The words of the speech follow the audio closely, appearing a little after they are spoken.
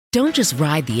Don't just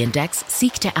ride the index,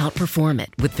 seek to outperform it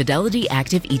with Fidelity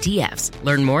Active ETFs.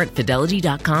 Learn more at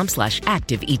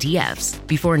fidelity.com/active ETFs.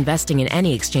 Before investing in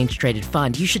any exchange-traded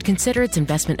fund, you should consider its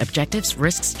investment objectives,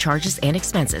 risks, charges, and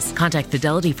expenses. Contact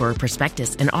Fidelity for a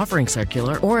prospectus, an offering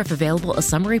circular, or if available, a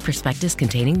summary prospectus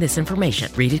containing this information.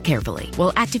 Read it carefully.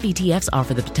 While active ETFs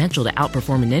offer the potential to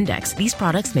outperform an index, these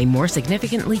products may more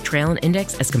significantly trail an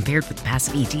index as compared with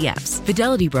passive ETFs.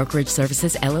 Fidelity Brokerage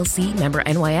Services, LLC, member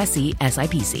NYSE,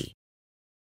 SIPC.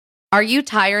 Are you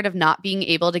tired of not being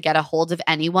able to get a hold of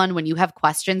anyone when you have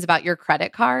questions about your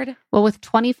credit card? Well, with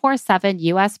 24/7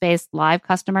 US-based live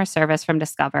customer service from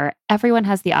Discover, everyone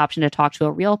has the option to talk to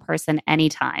a real person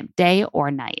anytime, day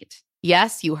or night.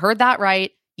 Yes, you heard that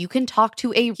right. You can talk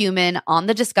to a human on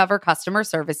the Discover customer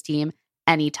service team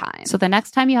anytime. So the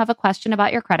next time you have a question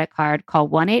about your credit card, call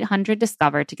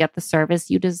 1-800-DISCOVER to get the service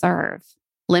you deserve.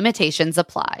 Limitations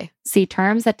apply. See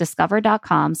terms at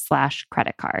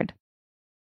discover.com/creditcard.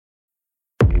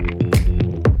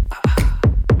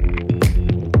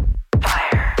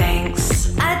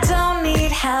 Thanks, I don't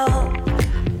need help.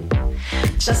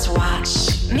 Just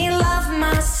watch me love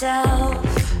myself.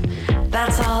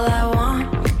 That's all I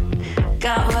want.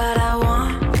 Got what I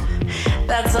want.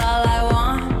 That's all I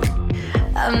want.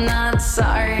 I'm not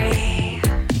sorry.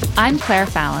 I'm Claire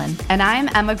Fallon. And I'm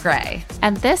Emma Gray.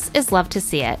 And this is Love to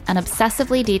See It, an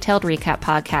obsessively detailed recap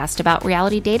podcast about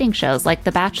reality dating shows like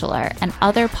The Bachelor and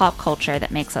other pop culture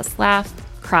that makes us laugh,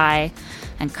 cry,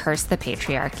 and curse the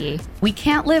patriarchy. We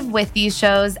can't live with these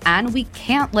shows and we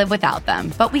can't live without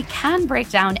them, but we can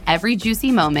break down every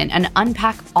juicy moment and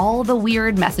unpack all the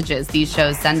weird messages these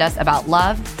shows send us about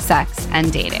love, sex,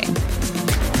 and dating.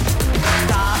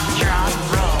 Stop, drop,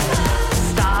 roll.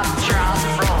 Stop, drop,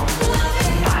 roll.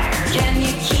 Fire. Can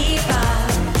you keep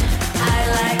up? I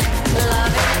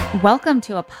love it. Welcome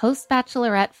to a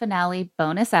post-Bachelorette finale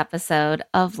bonus episode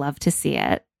of Love to See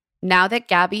It. Now that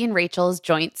Gabby and Rachel's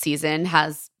joint season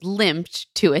has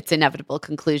limped to its inevitable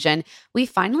conclusion, we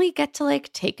finally get to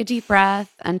take a deep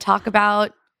breath and talk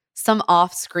about some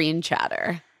off-screen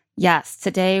chatter. Yes,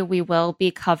 today we will be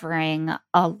covering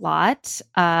a lot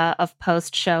of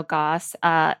post-show goss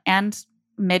and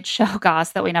mid-show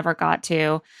goss that we never got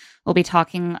to. We'll be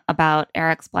talking about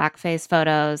Eric's blackface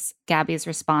photos, Gabby's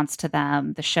response to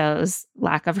them, the show's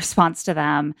lack of response to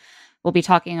them. We'll be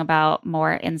talking about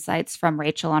more insights from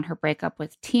Rachel on her breakup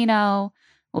with Tino.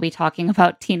 We'll be talking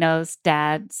about Tino's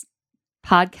dad's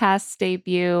podcast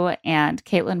debut and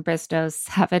Caitlin Bristow's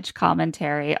savage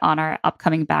commentary on our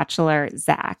upcoming Bachelor,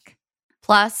 Zach.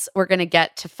 Plus, we're going to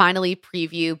get to finally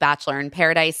preview Bachelor in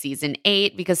Paradise Season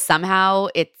 8 because somehow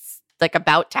it's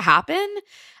about to happen.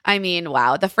 I mean,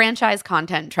 wow, the franchise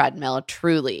content treadmill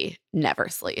truly never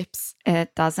sleeps.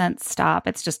 It doesn't stop.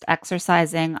 It's just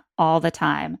exercising all the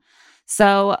time.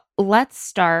 So let's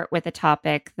start with a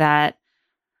topic that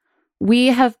we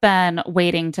have been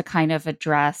waiting to kind of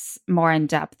address more in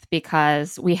depth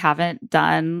because we haven't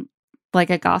done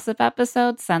a gossip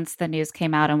episode since the news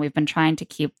came out, and we've been trying to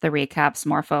keep the recaps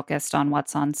more focused on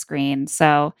what's on screen.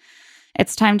 So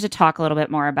it's time to talk a little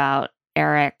bit more about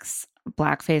Eric's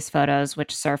blackface photos,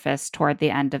 which surfaced toward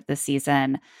the end of the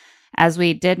season. As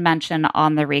we did mention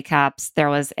on the recaps, there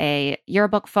was a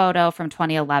yearbook photo from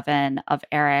 2011 of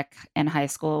Eric in high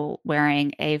school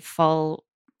wearing a full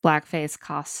blackface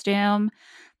costume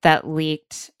that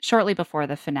leaked shortly before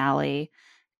the finale.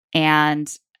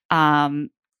 And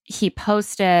he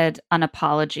posted an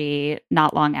apology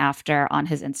not long after on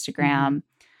his Instagram,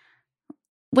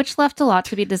 which left a lot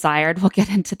to be desired. We'll get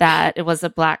into that. It was a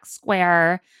black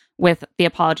square with the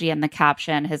apology and the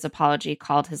caption. His apology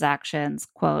called his actions,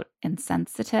 quote,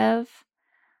 insensitive,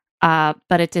 but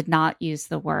it did not use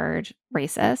the word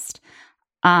racist.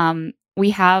 We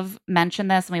have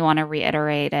mentioned this and we want to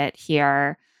reiterate it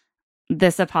here.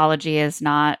 This apology is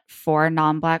not for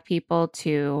non-Black people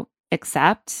to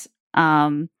accept.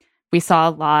 We saw a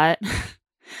lot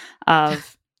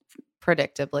of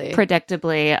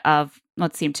predictably of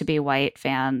what seemed to be white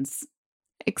fans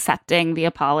accepting the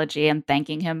apology and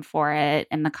thanking him for it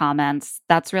in the comments.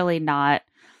 That's really not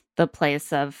the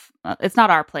place of, it's not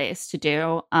our place to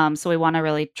do. So we want to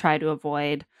really try to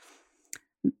avoid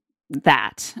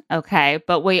that. Okay.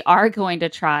 But we are going to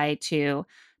try to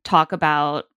talk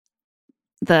about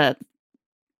the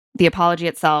apology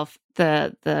itself,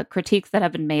 the critiques that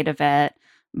have been made of it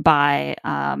by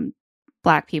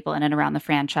Black people in and around the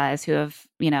franchise who have,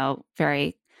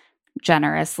 very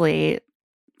generously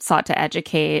sought to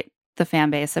educate the fan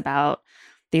base about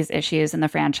these issues in the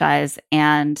franchise,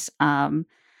 and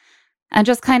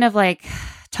just kind of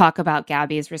talk about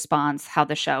Gabby's response, how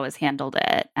the show has handled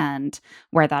it, and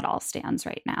where that all stands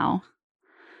right now.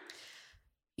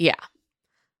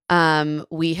 Yeah.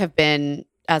 We have been,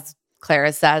 as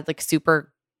Clara said, like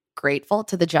super grateful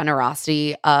to the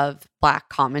generosity of Black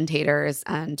commentators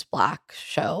and Black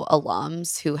show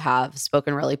alums who have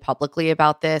spoken really publicly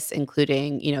about this,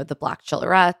 including, the Black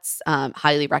Chillarettes.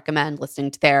 Highly recommend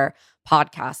listening to their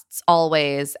podcasts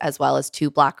always, as well as Two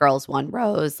Black Girls, One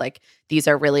Rose. Like, these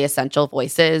are really essential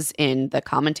voices in the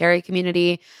commentary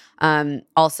community.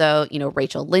 Also,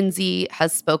 Rachel Lindsay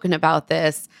has spoken about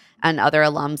this, and other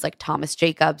alums like Thomas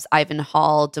Jacobs, Ivan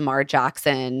Hall, DeMar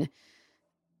Jackson.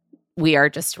 We are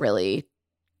just really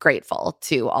grateful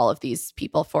to all of these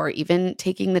people for even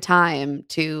taking the time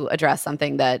to address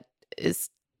something that is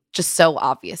just so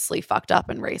obviously fucked up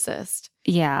and racist.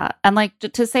 Yeah. And like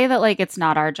to say that like it's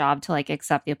not our job to like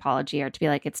accept the apology or to be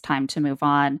like it's time to move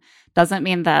on doesn't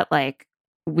mean that like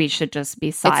we should just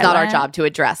be silent. It's not our job to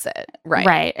address it. Right.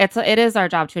 Right. It is our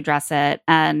job to address it.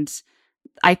 And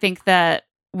I think that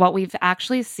what we've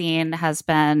actually seen has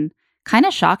been kind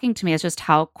of shocking to me is just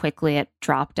how quickly it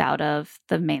dropped out of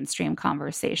the mainstream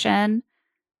conversation.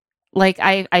 Like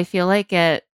I feel like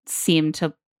it seemed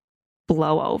to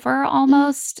blow over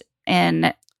almost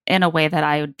in a way that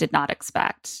I did not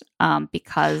expect,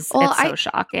 because it's so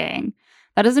shocking.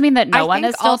 That doesn't mean that no one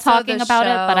is still talking about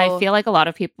it, but I feel like a lot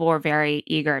of people were very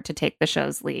eager to take the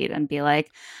show's lead and be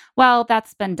like, well,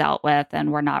 that's been dealt with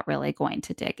and we're not really going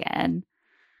to dig in.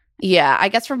 Yeah, I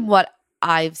guess from what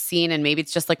I've seen, and maybe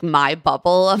it's just like my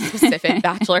bubble of specific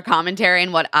Bachelor commentary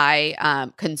and what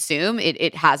I consume,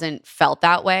 it hasn't felt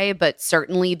that way, but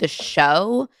certainly the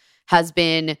show has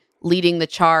been leading the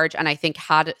charge, and I think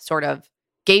had sort of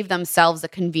gave themselves a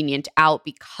convenient out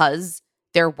because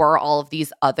there were all of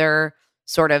these other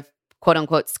sort of quote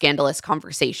unquote scandalous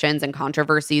conversations and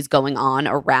controversies going on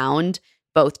around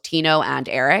both Tino and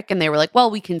Eric. And they were like, well,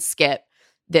 we can skip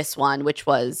this one, which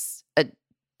was a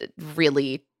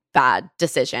really bad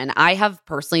decision. I have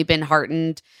personally been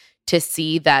heartened to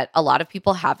see that a lot of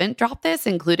people haven't dropped this,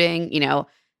 including,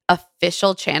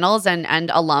 official channels and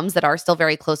alums that are still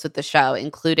very close with the show,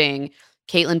 including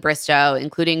Caitlin Bristow,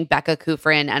 including Becca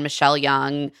Kufrin and Michelle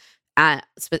Young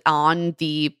on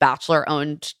the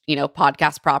Bachelor-owned,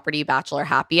 podcast property, Bachelor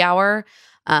Happy Hour.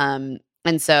 And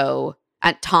so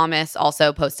Thomas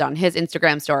also posted on his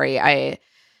Instagram story.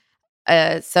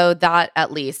 So that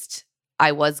at least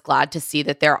I was glad to see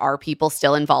that there are people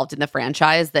still involved in the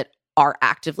franchise that are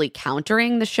actively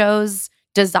countering the show's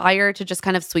desire to just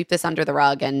kind of sweep this under the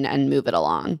rug and move it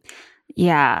along.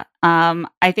 Yeah.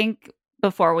 I think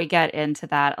before we get into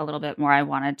that a little bit more, I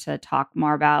wanted to talk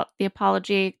more about the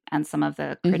apology and some of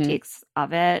the critiques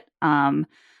of it.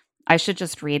 I should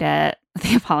just read it.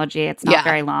 The apology. It's not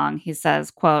very long. He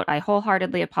says, quote, "I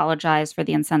wholeheartedly apologize for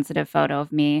the insensitive photo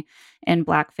of me in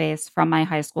blackface from my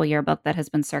high school yearbook that has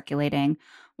been circulating.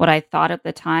 What I thought at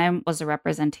the time was a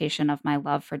representation of my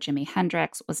love for Jimi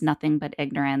Hendrix was nothing but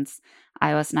ignorance.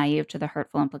 I was naive to the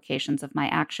hurtful implications of my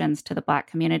actions to the Black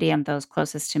community and those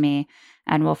closest to me,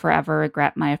 and will forever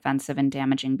regret my offensive and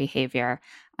damaging behavior.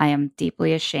 I am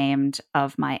deeply ashamed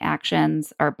of my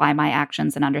actions or by my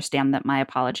actions and understand that my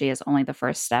apology is only the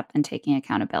first step in taking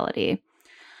accountability."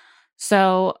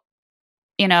 So,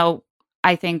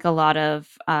 I think a lot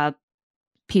of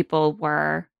people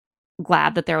were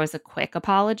glad that there was a quick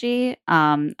apology.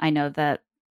 I know that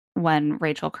when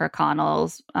Rachel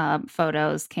Kirkconnell's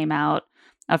photos came out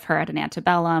of her at an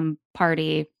antebellum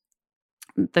party,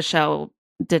 the show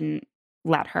didn't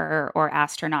let her or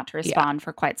asked her not to respond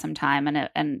for quite some time,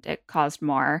 and it caused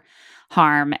more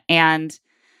harm. And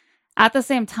at the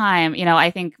same time,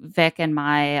 I think Vic and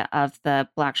Mai of the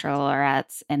Black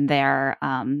Chillarettes in their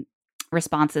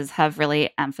responses have really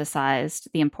emphasized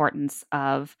the importance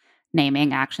of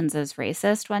naming actions as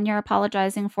racist when you're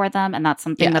apologizing for them. And that's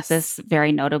something that this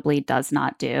very notably does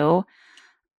not do.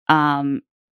 And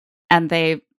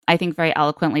they, I think, very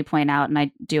eloquently point out, and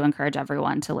I do encourage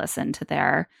everyone to listen to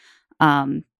their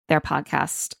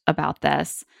podcast about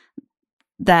this,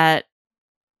 that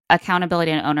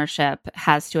accountability and ownership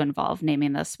has to involve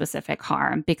naming the specific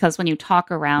harm. Because when you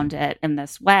talk around it in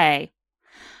this way,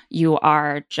 you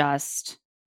are just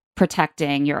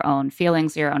protecting your own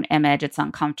feelings, your own image. It's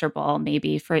uncomfortable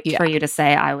maybe for you to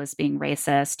say I was being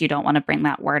racist. You don't want to bring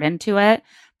that word into it,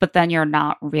 but then you're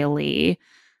not really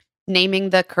naming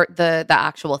the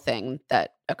actual thing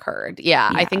that occurred.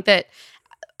 Yeah, I think that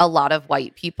a lot of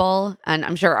white people, and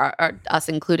I'm sure us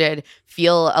included,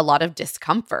 feel a lot of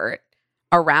discomfort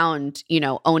around,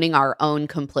 owning our own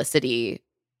complicity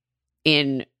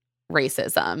in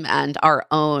racism and our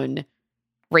own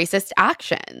racist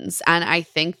actions. And I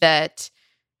think that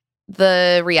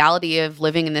the reality of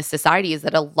living in this society is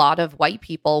that a lot of white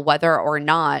people, whether or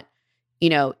not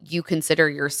you consider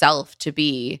yourself to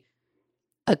be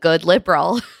a good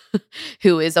liberal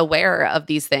who is aware of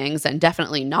these things and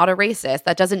definitely not a racist,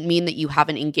 that doesn't mean that you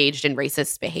haven't engaged in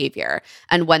racist behavior.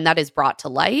 And when that is brought to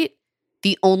light,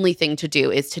 the only thing to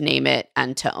do is to name it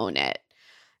and to own it.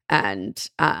 And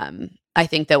I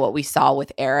think that what we saw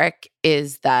with Eric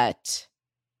is that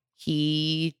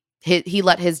he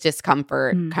let his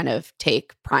discomfort kind of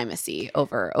take primacy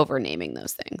over naming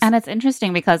those things. And it's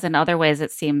interesting because in other ways,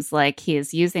 it seems like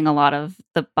he's using a lot of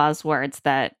the buzzwords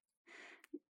that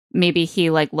maybe he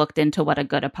looked into what a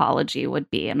good apology would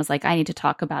be and was like, I need to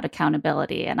talk about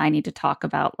accountability and I need to talk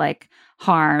about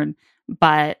harm.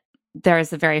 But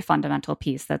there's a very fundamental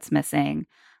piece that's missing.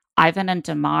 Ivan and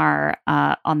Damar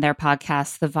on their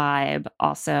podcast, The Vibe,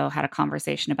 also had a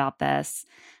conversation about this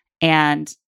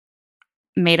and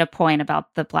made a point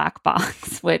about the black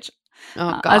box, which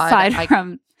aside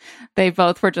from they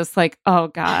both were just like, oh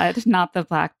God, not the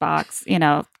black box, cringe.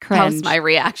 That was my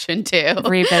reaction too.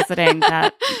 Revisiting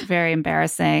that very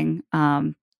embarrassing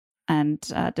and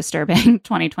disturbing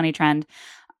 2020 trend.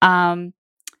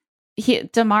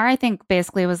 Damar, I think,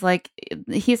 basically was like,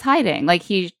 he's hiding.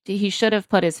 He should have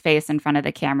put his face in front of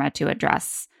the camera to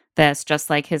address this, just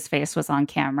like his face was on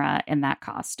camera in that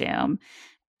costume.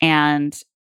 And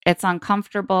it's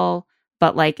uncomfortable,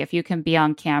 but if you can be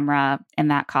on camera in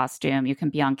that costume, you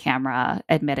can be on camera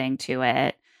admitting to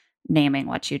it, naming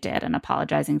what you did and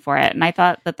apologizing for it. And I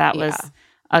thought that was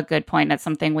a good point. It's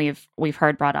something we've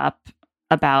heard brought up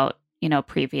about,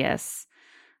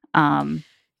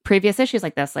 previous issues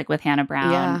like this, with Hannah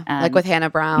Brown. Yeah, and, with Hannah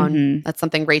Brown. That's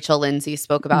something Rachel Lindsay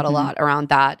spoke about a lot around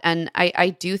that. And I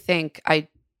do think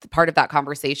part of that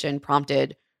conversation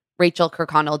prompted Rachel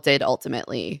Kirkconnell did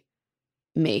ultimately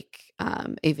make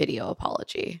a video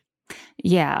apology.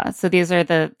 Yeah. So these are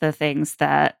the things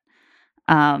that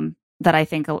I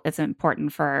think it's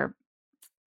important for,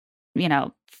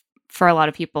 for a lot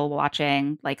of people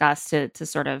watching like us to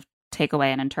sort of take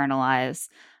away and internalize.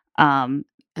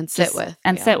 And sit with.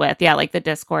 Yeah. The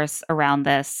discourse around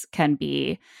this can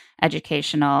be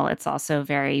educational. It's also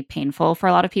very painful for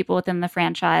a lot of people within the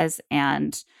franchise.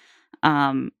 And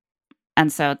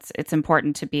so it's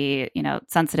important to be,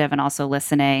 sensitive and also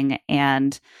listening.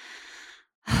 And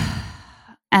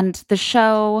the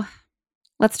show,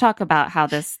 let's talk about how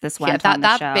this went on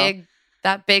the show.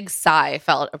 That big sigh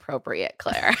felt appropriate,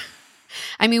 Claire.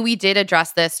 I mean, we did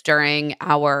address this during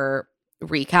our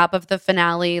recap of the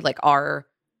finale, our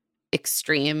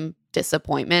extreme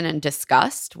disappointment and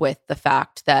disgust with the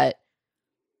fact that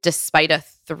despite a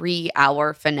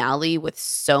 3-hour finale with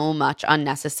so much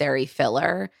unnecessary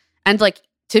filler, and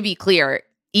to be clear,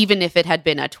 even if it had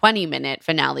been a 20-minute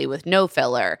finale with no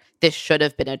filler, this should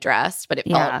have been addressed, but it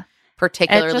felt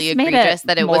particularly egregious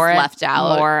that it was left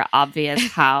out. More obvious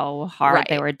how hard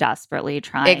they were desperately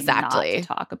trying not to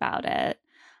talk about it.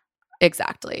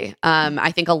 Exactly.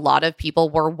 I think a lot of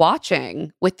people were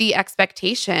watching with the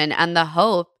expectation and the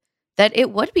hope that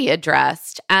it would be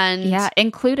addressed. And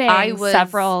including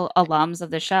several alums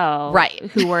of the show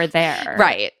who were there.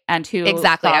 Right. And who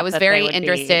I was very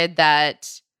interested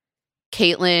that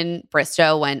Caitlin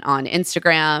Bristow went on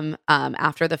Instagram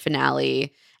after the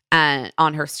finale and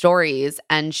on her stories,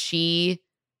 and she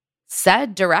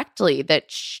said directly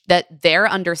that their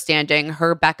understanding,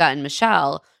 her, Becca, and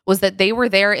Michelle, was that they were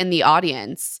there in the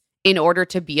audience in order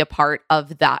to be a part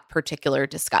of that particular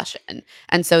discussion.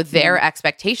 And so their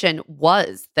expectation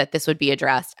was that this would be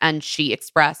addressed, and she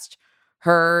expressed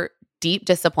her deep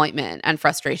disappointment and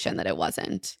frustration that it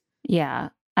wasn't. Yeah.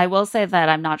 I will say that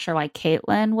I'm not sure why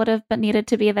Caitlin would have needed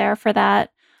to be there for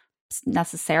that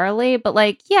necessarily, but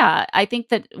I think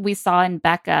that we saw in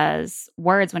Becca's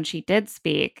words when she did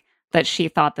speak that she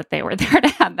thought that they were there to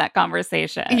have that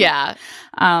conversation. Yeah.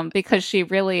 Because she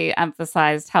really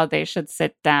emphasized how they should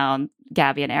sit down,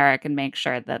 Gabby and Eric, and make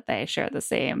sure that they share the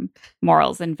same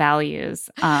morals and values.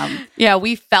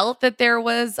 We felt that there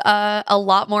was a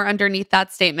lot more underneath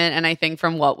that statement. And I think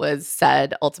from what was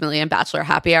said ultimately in Bachelor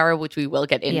Happy Hour, which we will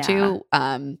get into,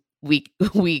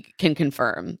 we can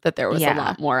confirm that there was a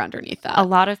lot more underneath that. A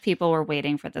lot of people were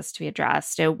waiting for this to be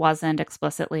addressed. It wasn't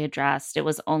explicitly addressed. It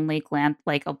was only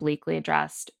obliquely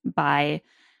addressed by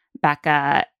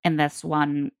Becca in this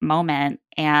one moment.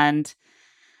 And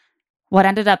what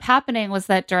ended up happening was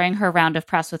that during her round of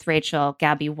press with Rachel,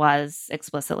 Gabby was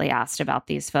explicitly asked about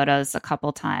these photos a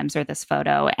couple times, or this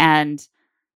photo. And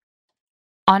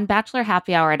on Bachelor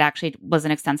Happy Hour, it actually was an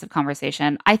extensive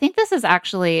conversation. I think this is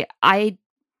actually,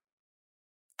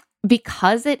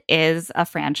 because it is a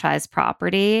franchise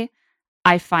property,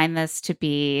 I find this to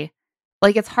be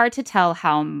it's hard to tell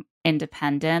how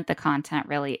independent the content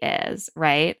really is,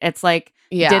 right? It's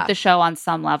did the show on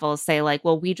some levels say like,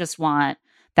 well, we just want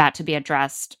that to be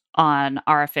addressed on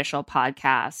our official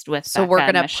podcast with So Becca we're and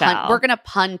gonna Michelle. we're gonna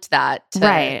punt that to,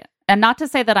 right. And not to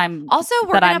say that I'm also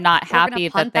I'm not happy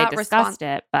that they discussed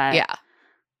it, but yeah.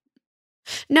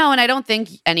 No, and I don't think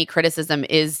any criticism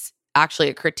is actually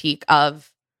a critique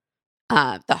of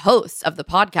the hosts of the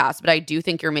podcast, but I do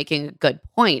think you're making a good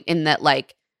point in that,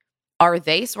 like, are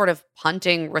they sort of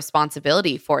punting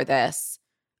responsibility for this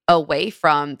away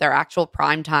from their actual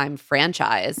primetime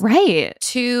franchise, right,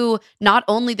 to not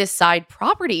only this side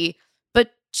property,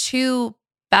 but to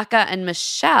Becca and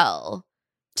Michelle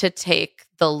to take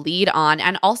the lead on,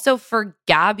 and also for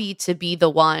Gabby to be the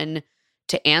one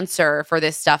to answer for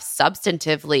this stuff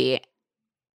substantively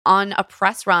on a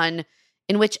press run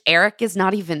in which Eric is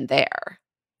not even there.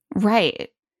 right.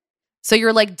 So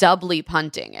you're like doubly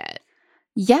punting it.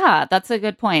 Yeah, that's a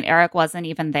good point. Eric wasn't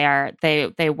even there.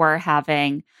 They were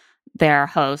having their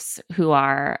hosts who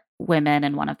are women,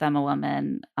 and one of them a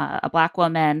woman, a Black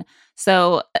woman.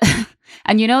 So,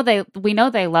 and we know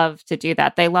they love to do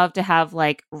that. They love to have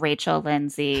like Rachel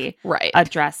Lindsay Right.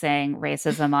 addressing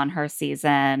racism on her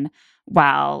season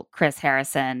while Chris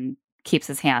Harrison keeps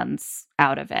his hands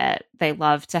out of it. They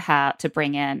love to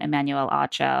bring in Emmanuel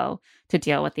Acho to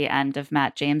deal with the end of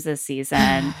Matt James's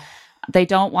season. They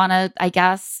don't want to, I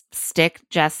guess, stick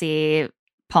Jesse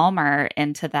Palmer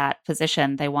into that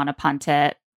position. They want to punt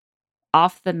it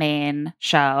off the main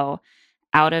show,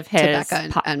 out of his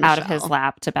out of his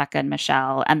lap to Becca and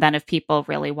Michelle. And then if people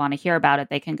really want to hear about it,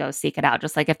 they can go seek it out.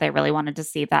 Just like if they really wanted to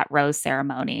see that rose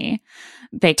ceremony,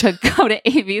 they could go to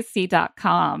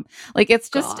abc.com. Like, it's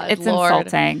just, it's Lord.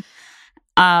 Insulting.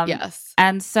 Yes.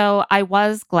 And so I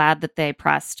was glad that they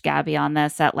pressed Gabby on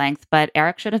this at length, but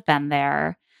Eric should have been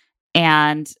there,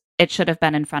 and it should have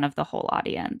been in front of the whole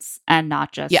audience and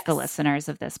not just the listeners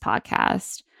of this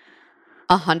podcast.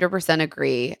 100%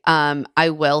 agree. I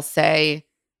will say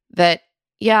that,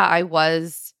 yeah, I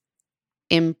was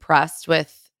impressed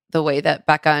with the way that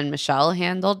Becca and Michelle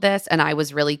handled this. And I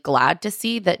was really glad to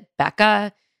see that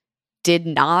Becca did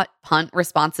not punt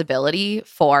responsibility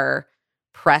for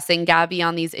pressing Gabby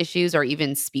on these issues or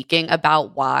even speaking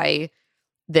about why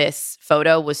this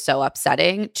photo was so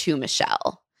upsetting to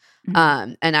Michelle.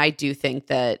 Mm-hmm. And I do think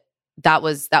that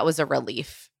was a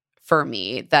relief for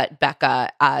me that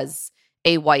Becca, as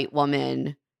a white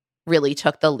woman, really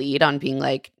took the lead on being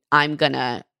like, I'm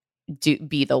gonna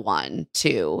be the one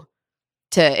to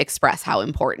express how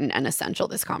important and essential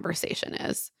this conversation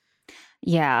is.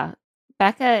 Yeah.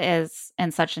 Becca is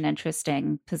in such an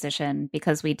interesting position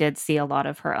because we did see a lot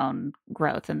of her own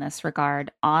growth in this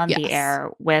regard on the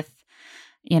air with,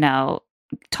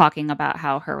 talking about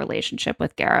how her relationship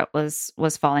with Garrett was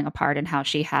falling apart and how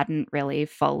she hadn't really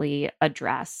fully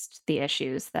addressed the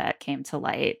issues that came to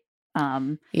light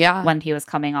when he was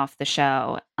coming off the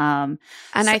show. And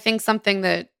I think something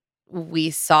that we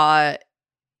saw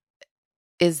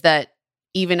is that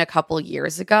even a couple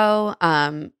years ago,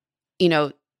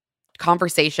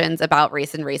 conversations about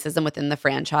race and racism within the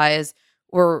franchise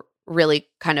were really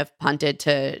kind of punted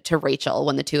to Rachel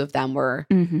when the two of them were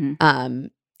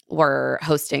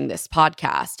hosting this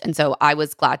podcast. And so I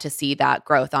was glad to see that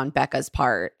growth on Becca's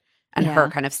part and her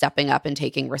kind of stepping up and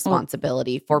taking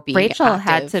responsibility for being Rachel active.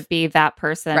 had to be that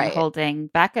person holding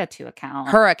Becca to account.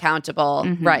 Her accountable,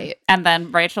 right. And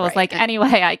then Rachel was like,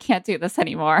 anyway, I can't do this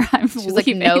anymore. She's like,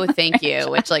 no, thank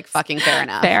you, which, like, fucking fair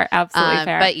enough. Fair, absolutely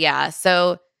fair. But yeah,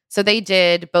 so they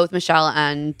did, both Michelle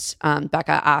and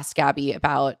Becca asked Gabby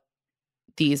about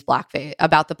the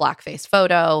blackface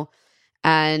photo.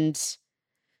 And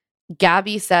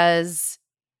Gabby says,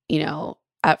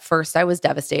 at first I was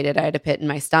devastated. I had a pit in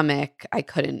my stomach. I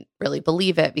couldn't really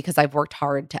believe it because I've worked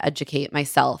hard to educate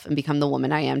myself and become the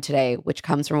woman I am today, which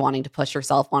comes from wanting to push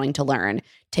yourself, wanting to learn,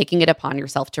 taking it upon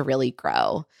yourself to really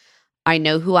grow. I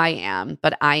know who I am,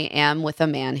 but I am with a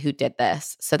man who did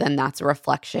this. So then that's a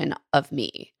reflection of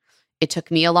me. It took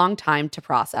me a long time to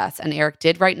process, and Eric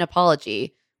did write an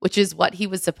apology, which is what he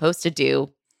was supposed to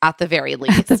do at the very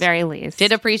least. At the very least.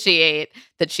 Did appreciate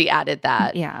that she added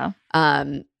that. Yeah.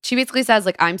 She basically says,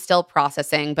 like, I'm still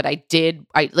processing, but I did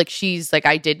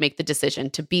make the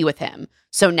decision to be with him.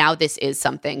 So now this is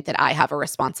something that I have a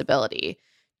responsibility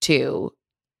to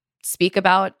speak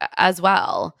about as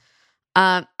well.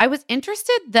 I was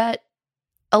interested that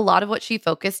a lot of what she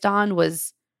focused on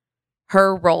was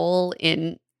her role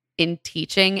in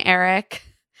teaching Eric.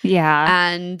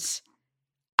 Yeah. And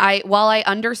while I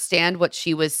understand what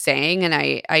she was saying, and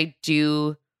I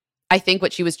think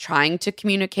what she was trying to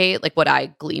communicate, like what I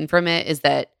glean from it, is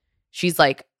that she's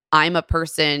like, I'm a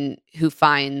person who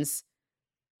finds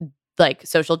like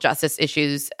social justice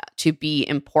issues to be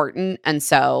important. And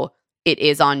so it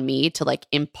is on me to like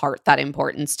impart that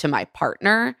importance to my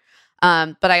partner.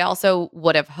 But I also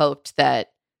would have hoped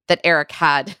that Eric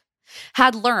had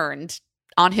learned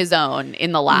on his own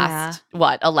in the last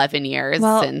 11 years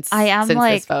since I am since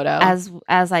like this photo.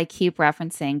 as I keep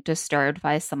referencing, disturbed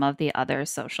by some of the other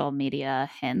social media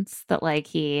hints that like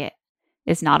he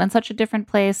is not in such a different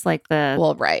place. Like the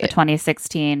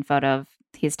 2016 photo of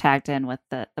he's tagged in with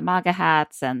the MAGA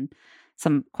hats and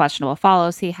some questionable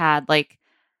follows he had. Like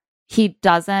he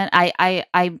doesn't.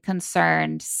 I'm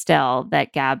concerned still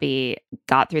that Gabby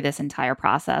got through this entire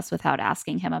process without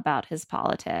asking him about his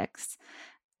politics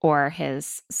or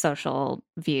his social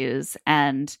views,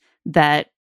 and that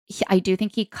I do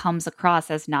think he comes across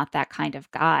as not that kind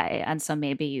of guy. And so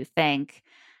maybe you think,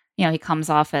 you know, he comes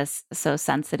off as so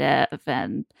sensitive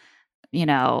and, you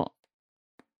know,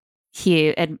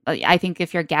 I think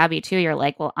if you're Gabby too, you're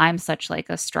like, well, I'm such like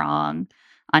a strong,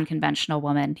 unconventional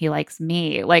woman. He likes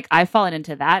me. Like I've fallen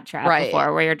into that trap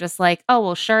before where you're just like, oh,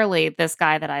 well, surely this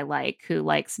guy that I like who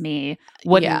likes me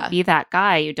wouldn't be that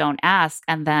guy. You don't ask.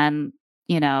 And then,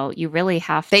 you know, you really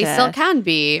have to. They still can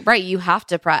be, right? You have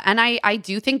to press. And I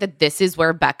do think that this is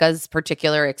where Becca's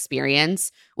particular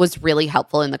experience was really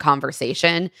helpful in the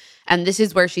conversation. And this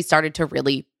is where she started to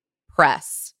really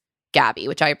press Gabby,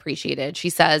 which I appreciated. She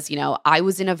says, you know, I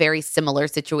was in a very similar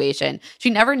situation. She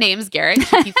never names Garrett.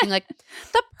 She keeps being like,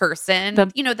 the person,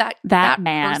 that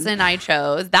man. Person I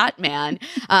chose, that man.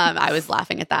 I was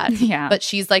laughing at that. Yeah. But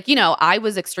she's like, you know, I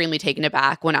was extremely taken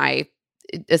aback when I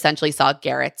essentially saw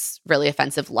Garrett's really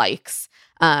offensive likes.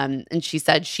 And she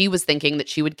said she was thinking that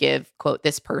she would give, quote,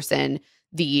 this person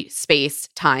the space,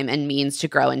 time, and means to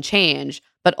grow and change.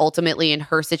 But ultimately, in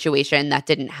her situation, that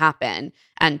didn't happen.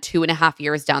 And 2.5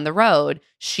 years down the road,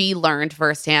 she learned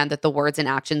firsthand that the words and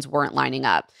actions weren't lining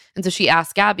up. And so she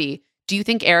asked Gabby, do you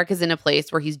think Eric is in a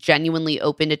place where he's genuinely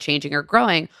open to changing or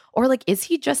growing? Or like, is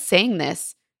he just saying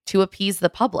this to appease the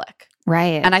public?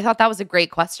 Right. And I thought that was a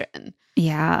great question.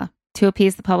 Yeah. To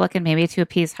appease the public and maybe to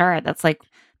appease her. That's like,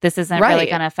 this isn't really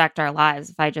going to affect our lives.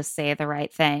 If I just say the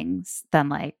right things, then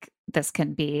like this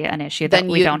can be an issue that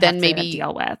we don't have to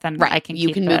deal with. And I can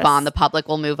you can move on. The public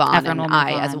will move on. Everyone and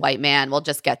I, as a white man, will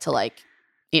just get to like,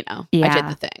 you know, I did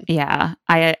the thing. Yeah,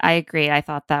 I agree. I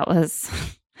thought that was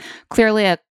clearly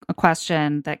a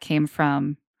question that came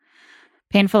from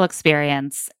painful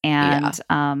experience.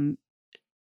 And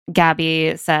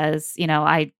Gabby says, you know,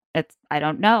 I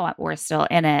don't know. We're still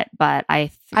in it, but I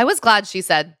was glad she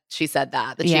said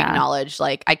that she acknowledged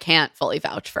like I can't fully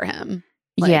vouch for him.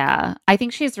 Like, I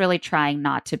think she's really trying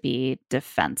not to be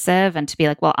defensive and to be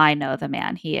like, well, I know the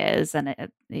man he is, and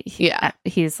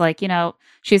he's like, you know,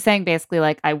 she's saying basically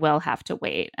like I will have to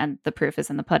wait, and the proof is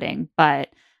in the pudding. But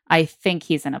I think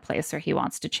he's in a place where he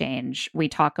wants to change. We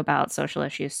talk about social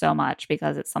issues so much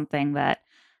because it's something that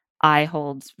I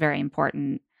hold very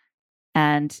important.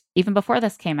 And even before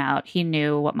this came out, he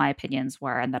knew what my opinions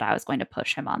were and that I was going to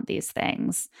push him on these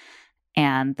things,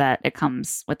 and that it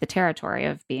comes with the territory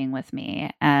of being with me.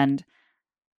 And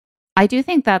I do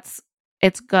think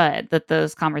it's good that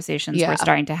those conversations were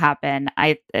starting to happen.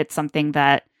 It's something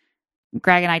that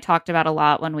Greg and I talked about a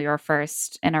lot when we were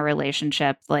first in a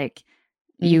relationship. Like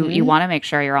you want to make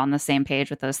sure you're on the same page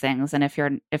with those things. And if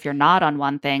you're not on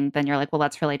one thing, then you're like, well,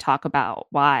 let's really talk about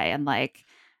why and like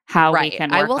how we can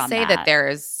work on that. I will say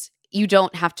that you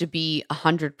don't have to be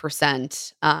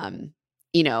 100%,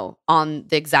 you know, on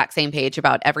the exact same page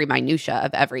about every minutia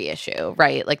of every issue,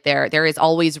 right? Like there is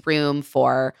always room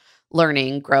for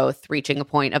learning, growth, reaching a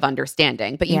point of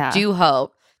understanding. But you do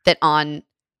hope that on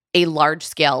a large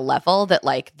scale level that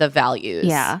like the values.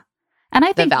 Yeah. And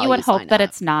I think you would hope that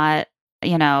it's not,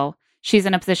 you know, she's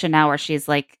in a position now where she's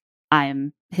like,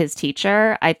 I'm his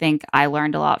teacher. I think I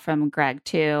learned a lot from Greg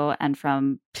too, and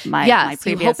from my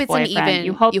previous boyfriend.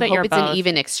 You hope that it's an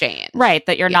even exchange, right?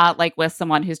 That you're not like with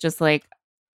someone who's just like,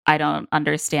 I don't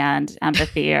understand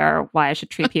empathy or why I should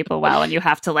treat people well, and you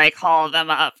have to like haul them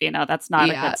up. You know, that's not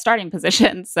a good starting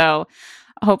position. So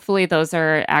hopefully those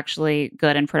are actually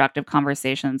good and productive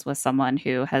conversations with someone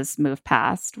who has moved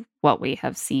past what we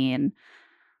have seen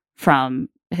from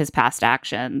his past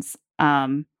actions.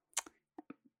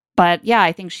 But yeah,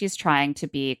 I think she's trying to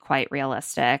be quite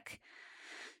realistic.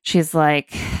 She's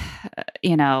like,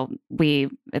 you know,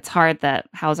 it's hard that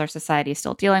how's our society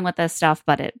still dealing with this stuff,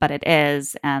 but it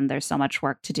is, and there's so much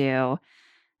work to do.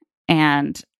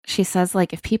 And she says,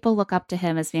 like, if people look up to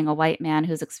him as being a white man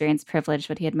who's experienced privilege,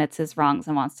 but he admits his wrongs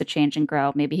and wants to change and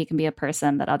grow, maybe he can be a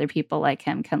person that other people like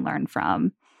him can learn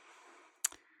from.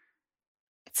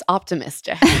 It's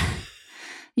optimistic.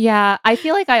 Yeah, I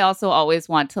feel like I also always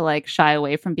want to like shy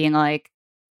away from being like,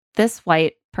 this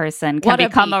white person can What a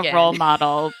become a beacon. role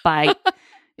model by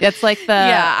it's like the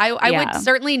I would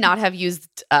certainly not have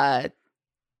used the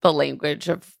language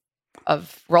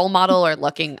of role model or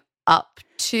looking up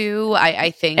to.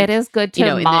 I think it is good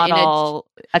to model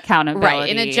accountability.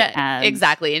 Right. And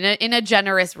Exactly. In a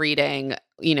generous reading,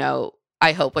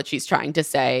 I hope what she's trying to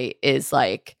say is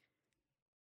like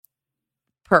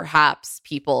perhaps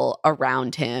people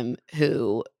around him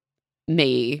who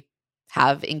may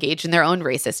have engaged in their own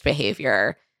racist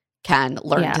behavior can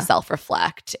learn to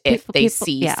self-reflect if they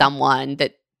see someone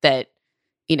that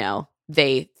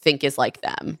they think is like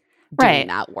them doing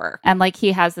that work. And like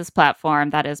he has this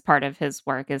platform that is part of his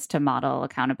work is to model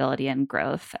accountability and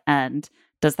growth. And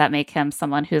does that make him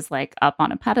someone who's like up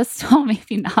on a pedestal?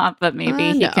 Maybe not, but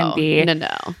maybe he can be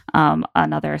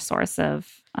another source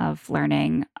of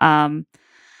learning.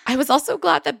 I was also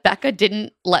glad that Becca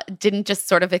didn't just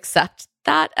sort of accept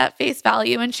that at face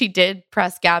value, and she did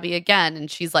press Gabby again,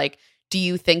 and she's like, do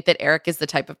you think that Eric is the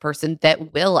type of person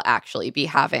that will actually be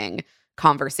having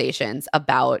conversations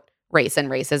about race and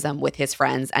racism with his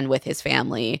friends and with his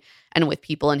family and with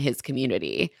people in his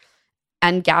community?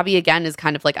 And Gabby again is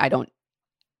kind of like, I don't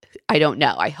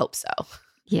know. I hope so.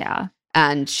 Yeah.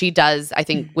 And she does, I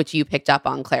think, which you picked up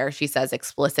on, Claire, she says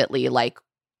explicitly like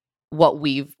what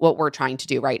we're trying to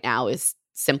do right now is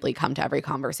simply come to every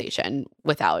conversation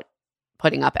without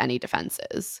putting up any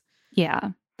defenses.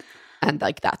 Yeah. And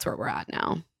like that's where we're at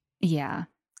now. Yeah.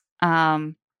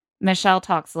 Michelle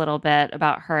talks a little bit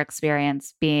about her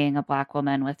experience being a Black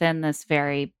woman within this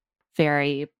very,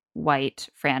 very white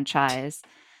franchise.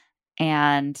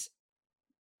 And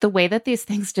the way that these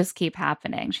things just keep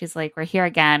happening. She's like, we're here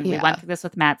again. We went through this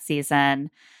with Matt's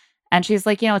season. And she's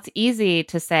like, it's easy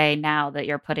to say now that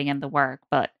you're putting in the work,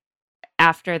 but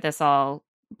after this all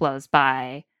blows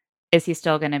by, is he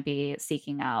still going to be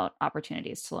seeking out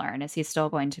opportunities to learn? Is he still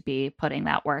going to be putting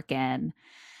that work in?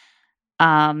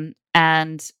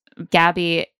 And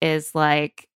Gabby is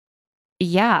like,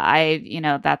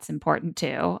 yeah, that's important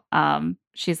too.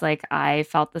 She's like, I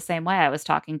felt the same way. I was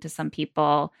talking to some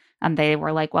people and they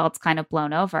were like, well, it's kind of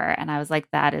blown over. And I was like,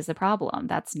 that is a problem.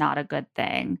 That's not a good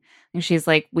thing. And she's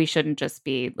like, we shouldn't just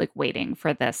be like waiting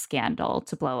for this scandal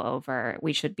to blow over.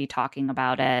 We should be talking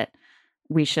about it.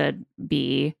 We should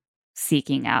be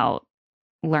seeking out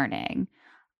learning.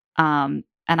 And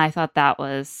I thought that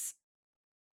was,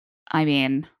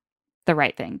 the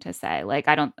right thing to say. Like,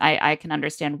 I can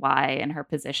understand why in her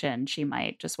position she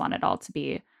might just want it all to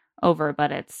be over,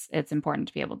 but it's important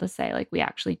to be able to say, like, we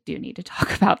actually do need to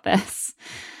talk about this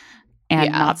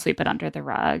and not sweep it under the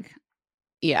rug.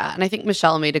 Yeah. And I think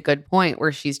Michelle made a good point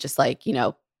where she's just like,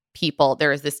 people,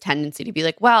 there is this tendency to be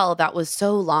like, well, that was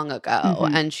so long ago.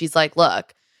 Mm-hmm. And she's like,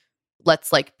 look,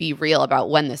 let's like be real about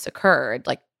when this occurred.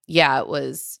 Like, yeah, it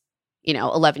was,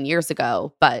 11 years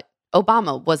ago, but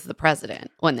Obama was the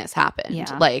president when this happened.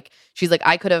 Yeah. Like, she's like,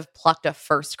 I could have plucked a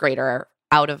first grader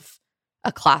out of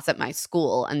a class at my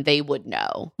school and they would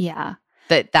know. Yeah.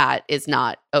 That is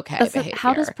not okay behavior.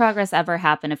 How does progress ever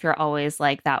happen if you're always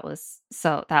like, that was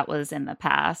in the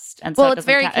past? And so well, it's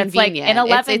very convenient. It's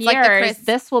like in 11 years, like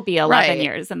this will be 11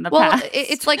 years in the past.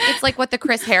 It's like what the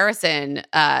Chris Harrison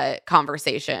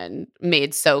conversation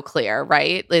made so clear,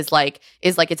 right? Is like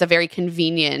it's a very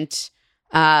convenient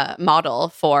model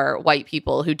for white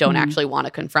people who don't actually want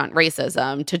to confront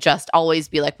racism to just always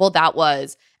be like, well, that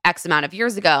was X amount of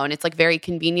years ago. And it's like very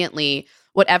conveniently,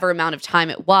 whatever amount of time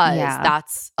it was,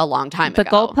 that's a long time ago. The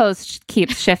goalpost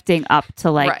keeps shifting up to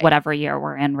like whatever year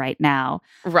we're in right now.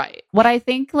 Right. What I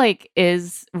think like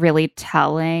is really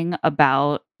telling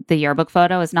about the yearbook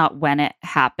photo is not when it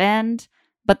happened,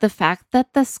 but the fact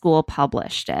that the school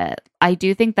published it. I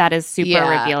do think that is super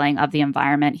revealing of the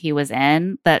environment he was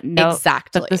in. That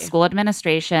the school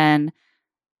administration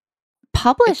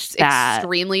published that.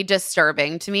 Extremely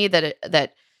disturbing to me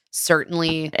that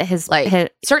certainly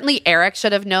certainly Eric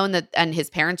should have known that, and his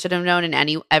parents should have known,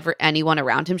 and anyone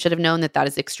around him should have known that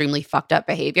is extremely fucked up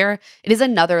behavior. It is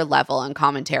another level on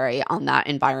commentary on that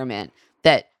environment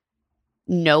that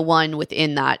no one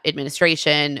within that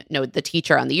administration, the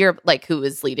teacher on the year, like who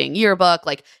was leading yearbook,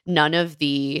 like no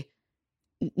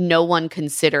one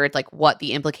considered like what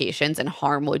the implications and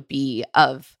harm would be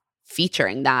of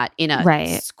featuring that in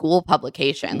a school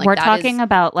publication. Like, we're talking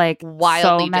about like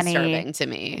wildly so many, disturbing to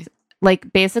me.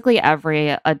 Like basically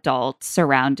every adult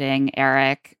surrounding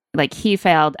Eric, like he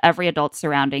failed, every adult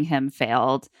surrounding him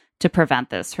failed to prevent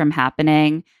this from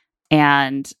happening.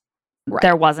 And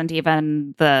there wasn't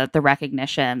even the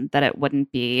recognition that it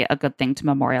wouldn't be a good thing to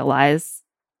memorialize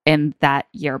in that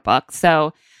yearbook.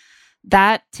 So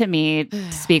that to me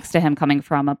speaks to him coming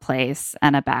from a place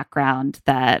and a background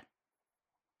that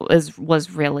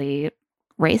was really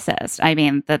racist. I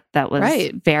mean, that was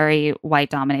Right. very white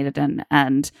dominated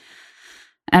and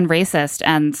racist.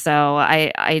 And so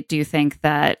I do think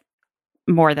that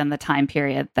more than the time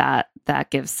period that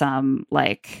gives some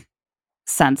like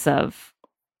sense of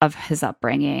his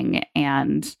upbringing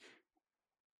and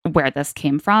where this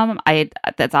came from.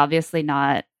 That's obviously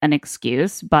not an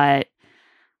excuse, but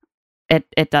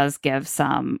it does give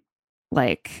some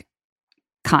like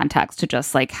context to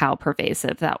just like how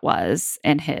pervasive that was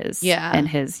in his youth.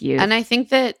 And I think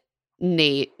that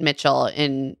Nate Mitchell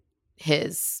in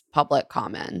his public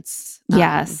comments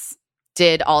yes.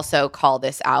 did also call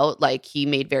this out. Like he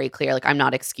made very clear, like, I'm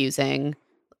not here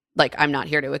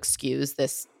to excuse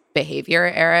this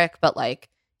behavior, Eric, but like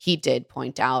he did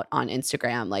point out on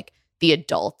Instagram, like the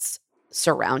adults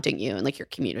surrounding you and like your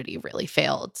community really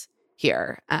failed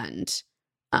here. And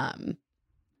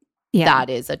that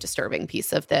is a disturbing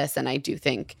piece of this. And I do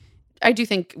think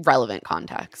relevant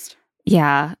context.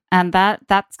 Yeah. And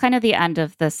that's kind of the end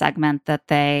of the segment that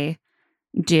they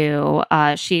do.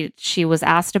 She was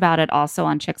asked about it also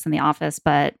on Chicks in the Office,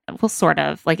 but well, sort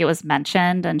of like it was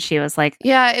mentioned, and she was like,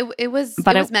 "Yeah, it was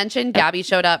mentioned." Gabby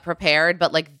showed up prepared,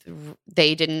 but like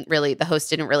the host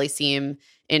didn't really seem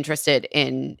interested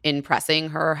in pressing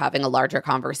her, having a larger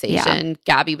conversation. Yeah.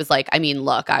 Gabby was like, "I mean,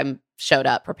 look, I'm showed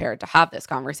up prepared to have this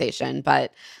conversation,"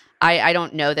 but I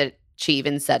don't know that she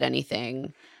even said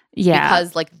anything. Yeah.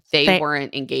 Because like they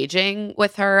weren't engaging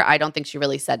with her. I don't think she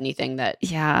really said anything that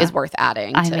is worth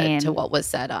adding to what was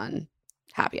said on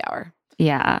Happy Hour.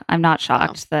 Yeah. I'm not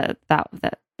shocked that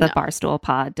the Barstool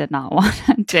pod did not want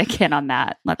to dig in on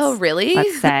that. Oh, really?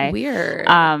 Let's say. Weird.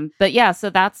 But yeah, so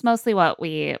that's mostly what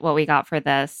we got for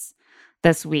this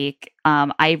week.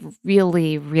 I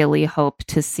really, really hope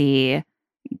to see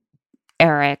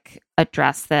Eric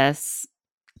address this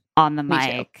on the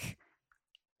mic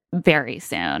very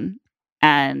soon,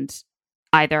 and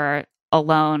either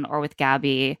alone or with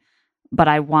Gabby, but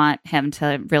I want him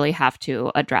to really have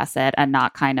to address it and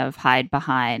not kind of hide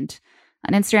behind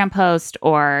an Instagram post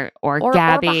or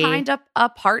Gabby, or behind a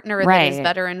partner that is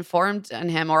better informed than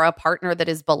him, or a partner that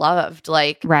is beloved.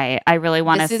 Like, right. I really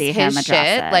want to see him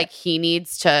address it. Like he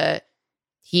needs to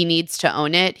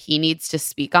own it. He needs to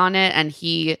speak on it, and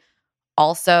he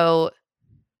also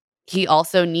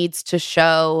needs to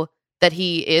show that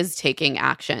he is taking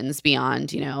actions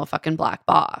beyond, a fucking black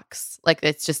box. Like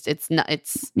it's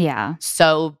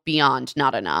so beyond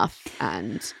not enough.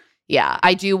 And yeah,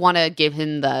 I do want to give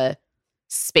him the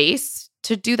space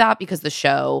to do that because the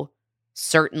show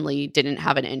certainly didn't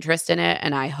have an interest in it.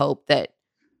 And I hope that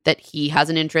he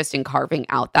has an interest in carving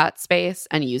out that space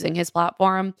and using his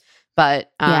platform.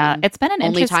 But it's been an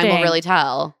only time will really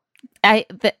tell.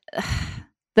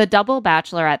 The double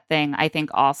Bachelorette thing, I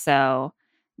think also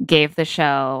gave the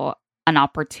show an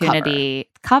opportunity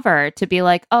cover to be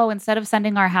like, oh, instead of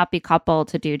sending our happy couple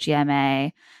to do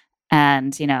GMA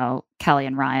and, Kelly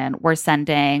and Ryan, we're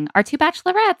sending our two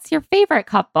bachelorettes, your favorite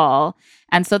couple.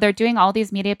 And so they're doing all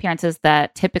these media appearances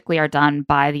that typically are done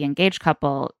by the engaged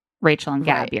couple, Rachel and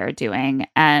Gabby are doing.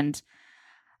 And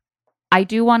I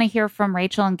do want to hear from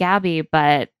Rachel and Gabby,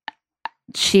 but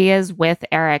she is with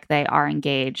Eric. They are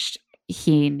engaged.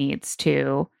 He needs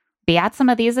to be at some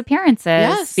of these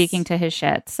appearances speaking to his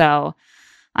shit. So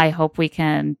I hope we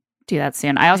can do that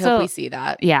soon. I hope we see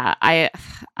that. Yeah. I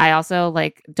also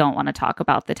like don't want to talk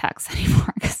about the text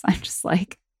anymore because I'm just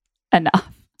like, enough.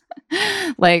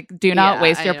 Like, do not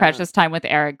waste your precious time with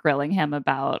Eric grilling him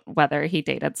about whether he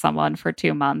dated someone for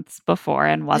 2 months before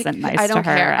and wasn't nice to her. I don't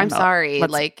care. I'm sorry.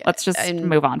 Let's just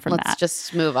move on from that. Let's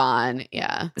just move on.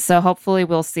 Yeah. So hopefully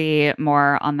we'll see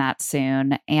more on that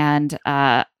soon. And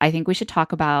I think we should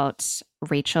talk about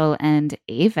Rachel and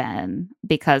Aven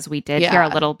because we did hear a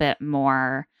little bit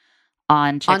more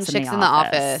on Chicks in the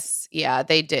Office. Yeah,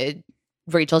 they did.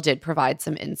 Rachel did provide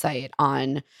some insight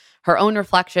on her own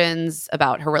reflections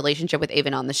about her relationship with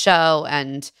Aven on the show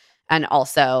and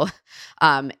also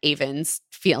Aven's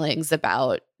feelings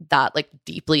about that like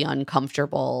deeply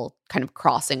uncomfortable kind of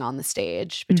crossing on the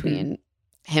stage between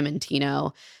him and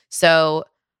Tino. So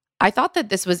I thought that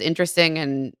this was interesting,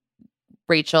 and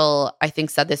Rachel, I think,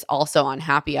 said this also on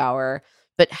Happy Hour,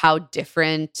 but how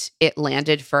different it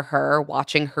landed for her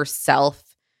watching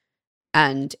herself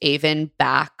and Aven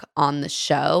back on the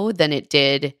show than it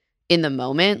did in the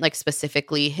moment, like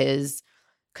specifically his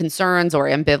concerns or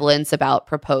ambivalence about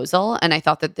proposal. And I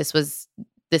thought that this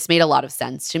made a lot of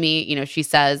sense to me. She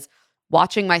says,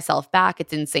 watching myself back,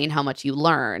 it's insane how much you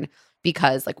learn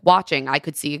because like watching, I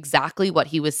could see exactly what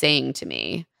he was saying to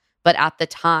me. But at the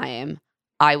time,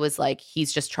 I was like,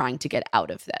 he's just trying to get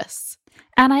out of this.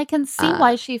 And I can see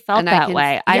why she felt that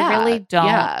way. I really don't.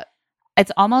 Yeah.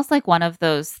 It's almost like one of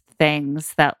those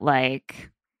things that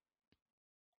like,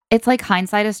 it's like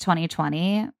hindsight is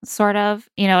 2020, sort of.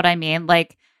 You know what I mean?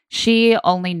 Like, she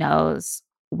only knows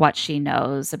what she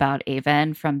knows about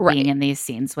Aven from being in these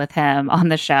scenes with him on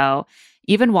the show.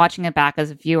 Even watching it back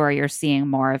as a viewer, you're seeing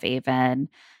more of Aven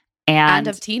and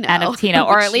of Tino.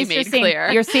 Or at least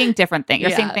you're seeing different things.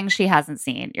 You're seeing things she hasn't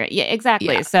seen.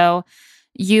 Exactly. Yeah. So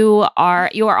you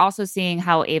are also seeing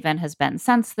how Aven has been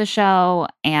since the show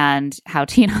and how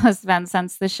Tino has been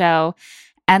since the show.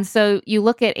 And so you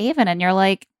look at Aven and you're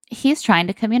like, he's trying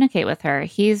to communicate with her.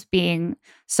 He's being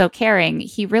so caring.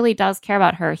 He really does care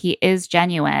about her. He is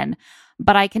genuine.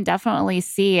 But I can definitely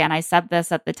see, and I said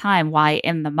this at the time, why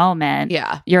in the moment,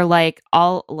 you're like,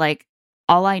 all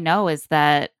I know is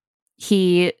that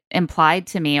he implied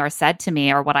to me or said to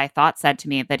me, or what I thought said to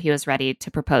me, that he was ready to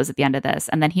propose at the end of this.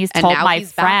 And then he's told my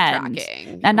friend,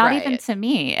 and not even to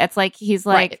me. It's like, he's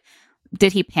like,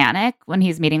 did he panic when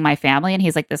he's meeting my family? And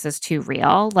he's like, this is too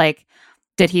real. Like,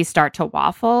 did he start to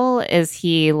waffle? Is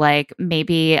he like,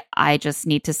 maybe I just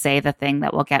need to say the thing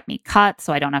that will get me cut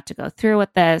so I don't have to go through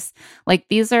with this? Like,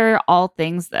 these are all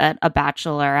things that a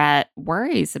bachelorette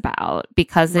worries about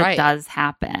because it does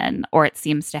happen, or it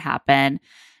seems to happen.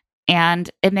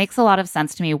 And it makes a lot of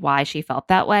sense to me why she felt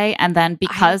that way. And then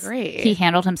because he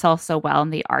handled himself so well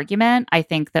in the argument, I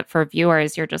think that for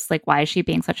viewers, you're just like, why is she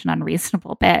being such an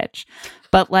unreasonable bitch?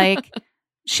 But like,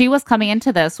 she was coming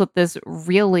into this with this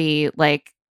really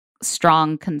like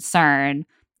strong concern.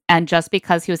 And just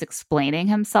because he was explaining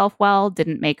himself well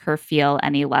didn't make her feel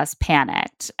any less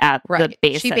panicked at the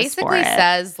basis. She basically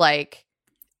says like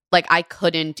I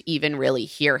couldn't even really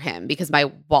hear him because my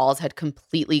walls had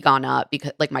completely gone up,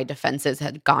 because like my defenses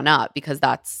had gone up, because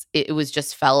it was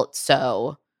just felt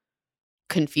so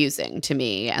confusing to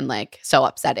me and like so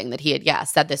upsetting that he had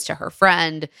said this to her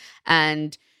friend.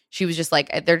 And she was just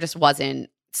like, there just wasn't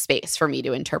space for me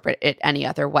to interpret it any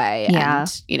other way. Yeah.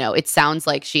 And, you know, it sounds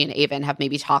like she and Aven have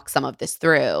maybe talked some of this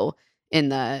through in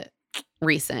the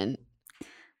recent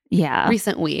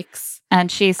weeks. And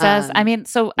she says, I mean,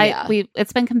 so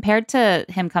it's been compared to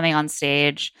him coming on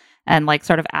stage and like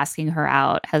sort of asking her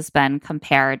out has been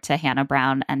compared to Hannah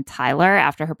Brown and Tyler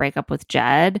after her breakup with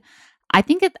Jed. I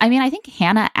think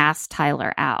Hannah asked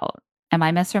Tyler out. Am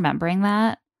I misremembering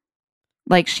that?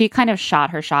 Like, she kind of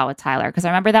shot her shot with Tyler, because I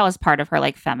remember that was part of her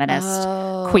like feminist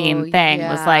queen thing,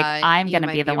 was like, I'm going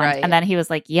to be the one. Right. And then he was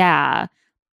like, yeah.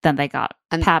 Then they got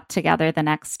papped together the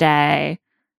next day.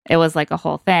 It was like a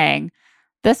whole thing.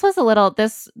 This was a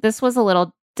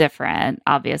little different,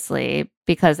 obviously,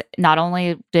 because not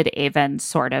only did Aven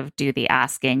sort of do the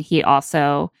asking, he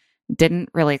also didn't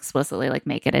really explicitly like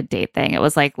make it a date thing. It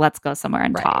was like, let's go somewhere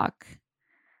and talk.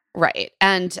 Right.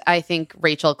 And I think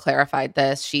Rachel clarified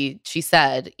this. She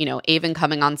said, you know, Aven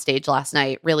coming on stage last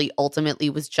night really ultimately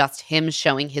was just him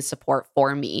showing his support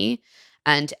for me.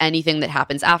 And anything that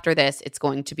happens after this, it's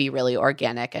going to be really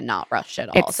organic and not rushed at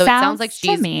all. So it sounds like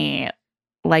she's, to me,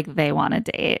 like they want to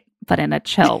date, but in a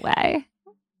chill way.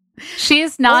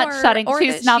 She's not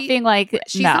being like,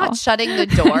 she's not shutting the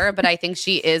door, but I think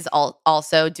she is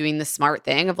also doing the smart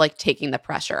thing of like taking the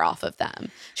pressure off of them.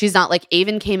 She's not like,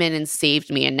 Aven came in and saved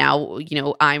me and now, you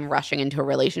know, I'm rushing into a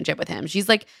relationship with him. She's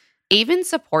like, Aven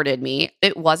supported me.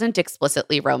 It wasn't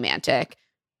explicitly romantic.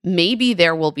 Maybe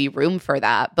there will be room for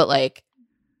that, but like,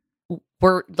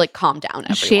 we're like, calm down,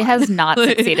 everyone. She has not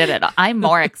succeeded at all. I'm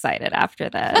more excited after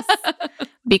this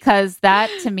because that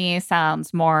to me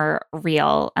sounds more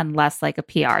real and less like a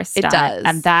PR stunt. It does.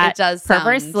 And that does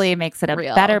perversely makes it a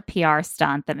better PR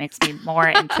stunt that makes me more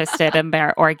interested in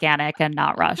their organic and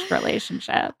not rushed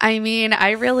relationship. I mean,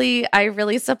 I really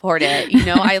support it. You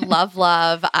know, I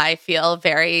love. I feel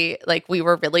very like we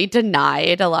were really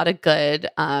denied a lot of good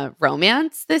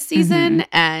romance this season.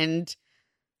 And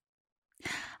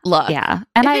look, and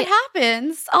if it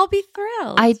happens, I'll be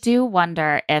thrilled. I do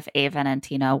wonder if Aven and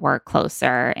Tino were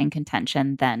closer in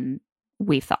contention than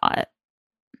we thought.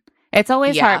 It's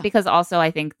always hard because also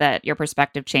I think that your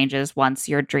perspective changes once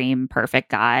your dream perfect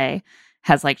guy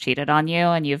has like cheated on you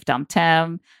and you've dumped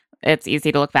him. It's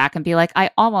easy to look back and be like,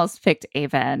 I almost picked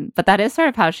Aven, but that is sort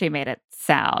of how she made it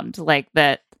sound, like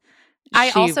that. I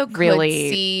she also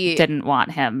really didn't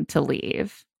want him to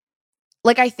leave.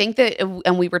 Like, I think that,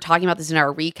 and we were talking about this in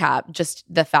our recap, just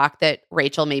the fact that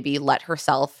Rachel maybe let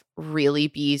herself really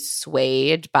be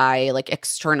swayed by like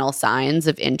external signs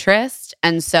of interest.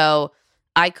 And so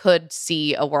I could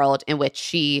see a world in which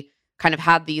she kind of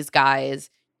had these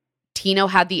guys. Tino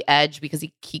had the edge because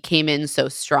he came in so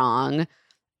strong,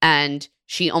 and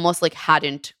she almost like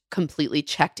hadn't completely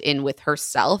checked in with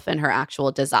herself and her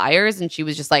actual desires. And she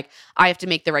was just like, I have to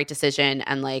make the right decision.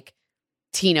 And like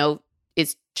Tino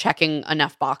is checking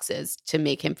enough boxes to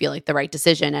make him feel like the right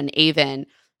decision. And Aven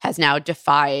has now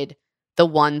defied the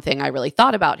one thing I really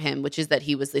thought about him, which is that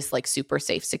he was this like super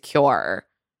safe, secure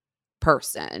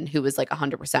person who was like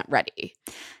 100% ready.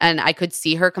 And I could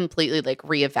see her completely like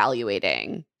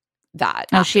reevaluating that.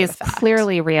 Oh, she is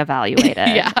clearly reevaluated.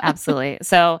 Yeah. Absolutely.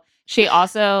 So she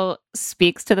also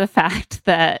speaks to the fact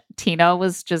that Tino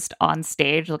was just on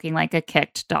stage looking like a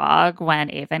kicked dog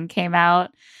when Aven came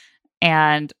out.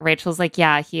 And Rachel's like,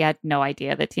 yeah, he had no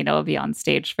idea that Tino would be on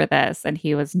stage for this. And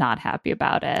he was not happy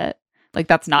about it. Like,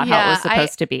 that's not how it was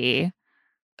supposed to be.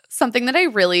 Something that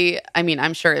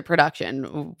I'm sure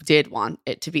production did want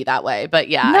it to be that way. But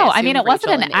yeah. No, I mean, it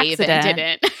wasn't an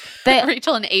accident.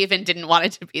 Rachel and Aven didn't want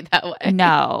it to be that way.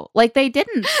 No, like they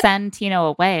didn't send Tino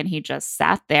away and he just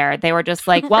sat there. They were just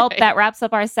like, well, that wraps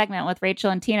up our segment with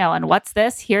Rachel and Tino. And what's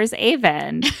this? Here's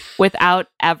Aven, without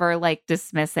ever like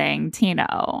dismissing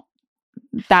Tino.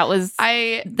 That was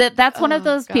that's one of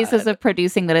those pieces of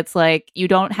producing that it's like you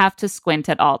don't have to squint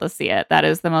at all to see it. That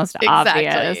is the most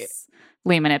obviously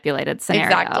manipulated scenario.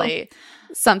 Exactly.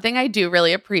 Something I do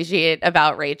really appreciate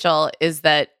about Rachel is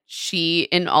that she,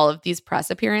 in all of these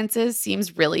press appearances,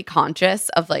 seems really conscious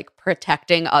of like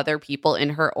protecting other people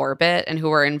in her orbit and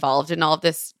who are involved in all of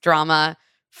this drama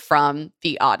from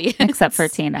the audience. Except for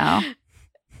Tino.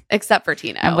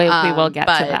 And we will get to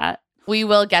that. We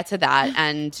will get to that.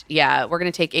 And yeah, we're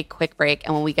going to take a quick break.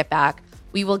 And when we get back,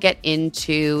 we will get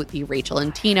into the Rachel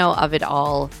and Tino of it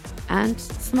all and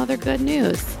some other good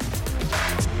news.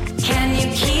 Can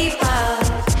you keep up?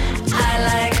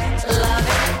 I love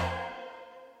it.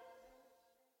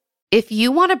 If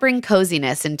you want to bring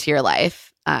coziness into your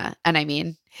life, and I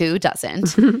mean, who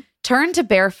doesn't? Turn to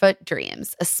Barefoot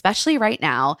Dreams, especially right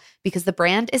now, because the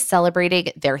brand is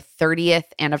celebrating their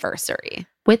 30th anniversary.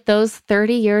 With those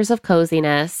 30 years of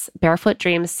coziness, Barefoot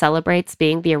Dreams celebrates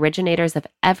being the originators of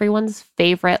everyone's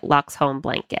favorite Luxe home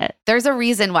blanket. There's a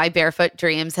reason why Barefoot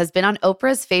Dreams has been on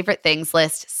Oprah's favorite things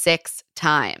list 6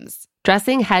 times.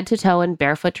 Dressing head to toe in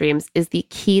Barefoot Dreams is the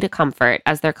key to comfort,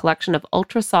 as their collection of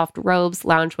ultra-soft robes,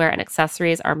 loungewear, and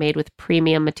accessories are made with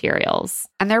premium materials.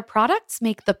 And their products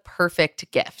make the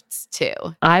perfect gifts, too.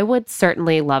 I would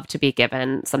certainly love to be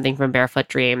given something from Barefoot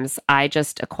Dreams. I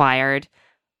just acquired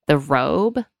the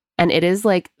robe, and it is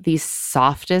like the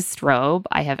softest robe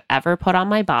I have ever put on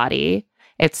my body.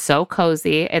 It's so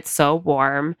cozy. It's so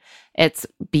warm. It's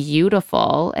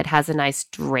beautiful. It has a nice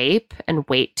drape and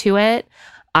weight to it.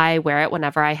 I wear it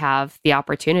whenever I have the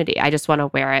opportunity. I just want to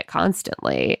wear it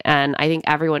constantly. And I think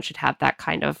everyone should have that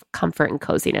kind of comfort and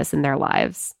coziness in their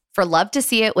lives. For Love to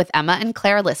See It with Emma and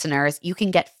Claire listeners, you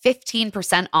can get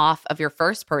 15% off of your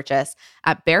first purchase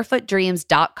at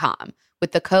barefootdreams.com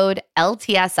with the code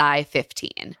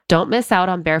LTSI15. Don't miss out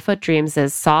on Barefoot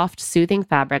Dreams' soft, soothing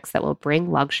fabrics that will bring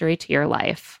luxury to your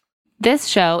life. This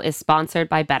show is sponsored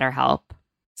by BetterHelp.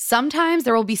 Sometimes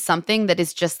there will be something that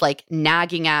is just like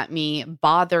nagging at me,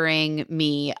 bothering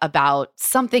me about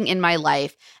something in my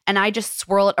life, and I just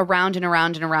swirl it around and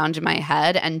around and around in my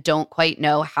head and don't quite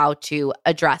know how to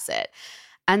address it.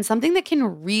 And something that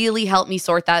can really help me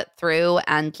sort that through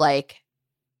and like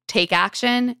take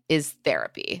action is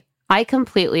therapy. I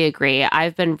completely agree.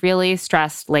 I've been really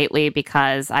stressed lately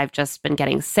because I've just been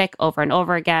getting sick over and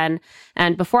over again.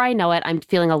 And before I know it, I'm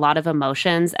feeling a lot of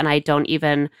emotions and I don't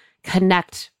even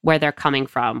connect where they're coming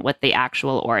from with the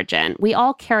actual origin. We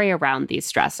all carry around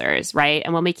these stressors, right?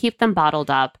 And when we keep them bottled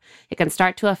up, it can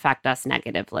start to affect us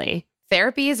negatively.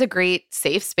 Therapy is a great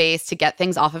safe space to get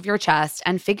things off of your chest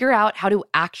and figure out how to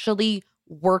actually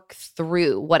work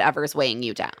through whatever's weighing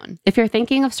you down. If you're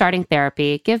thinking of starting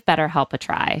therapy, give BetterHelp a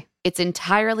try. It's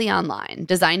entirely online,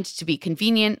 designed to be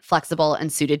convenient, flexible,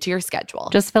 and suited to your schedule.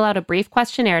 Just fill out a brief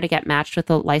questionnaire to get matched with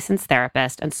a licensed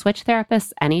therapist and switch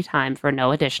therapists anytime for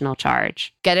no additional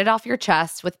charge. Get it off your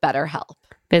chest with BetterHelp.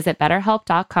 Visit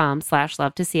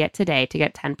betterhelp.com/lovetosee-it today to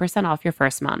get 10% off your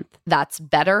first month. That's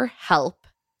BetterHelp,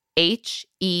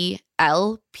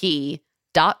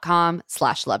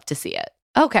 HELP.com/lovetosee-it.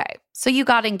 Okay, so you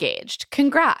got engaged.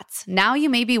 Congrats. Now you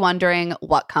may be wondering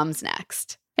what comes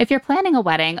next. If you're planning a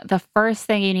wedding, the first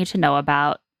thing you need to know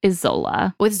about is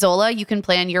Zola. With Zola, you can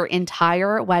plan your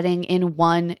entire wedding in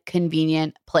one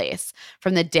convenient place.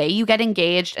 From the day you get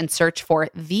engaged and search for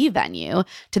the venue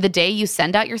to the day you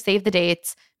send out your save the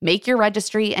dates, make your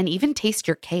registry, and even taste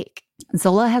your cake.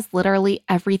 Zola has literally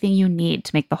everything you need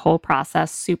to make the whole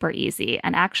process super easy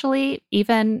and actually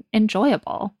even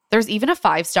enjoyable. There's even a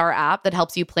 5-star app that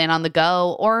helps you plan on the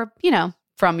go or,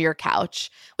 from your couch,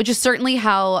 which is certainly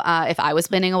how, if I was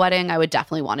planning a wedding, I would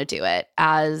definitely want to do it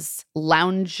as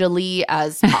loungily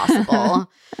as possible.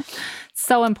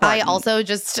 So important. I also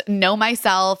just know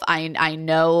myself. I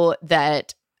know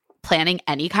that planning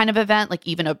any kind of event, like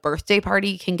even a birthday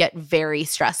party, can get very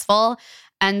stressful.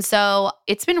 And so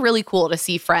it's been really cool to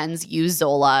see friends use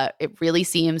Zola. It really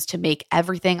seems to make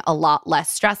everything a lot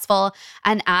less stressful.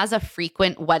 And as a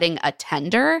frequent wedding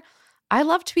attender, I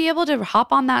love to be able to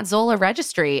hop on that Zola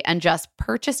registry and just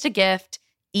purchase a gift.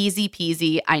 Easy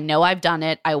peasy. I know I've done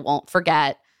it. I won't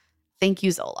forget. Thank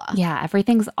you, Zola. Yeah,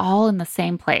 everything's all in the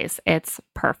same place. It's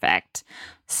perfect.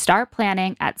 Start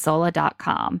planning at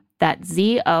Zola.com. That's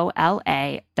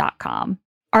ZOLA.com.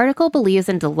 Article believes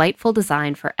in delightful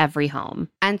design for every home.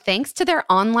 And thanks to their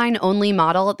online-only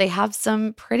model, they have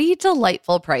some pretty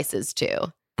delightful prices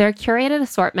too. Their curated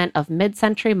assortment of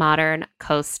mid-century modern,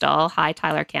 coastal, hi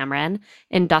Tyler Cameron,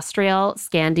 industrial,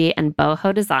 Scandi, and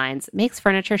boho designs makes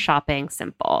furniture shopping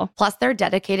simple. Plus, they're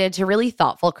dedicated to really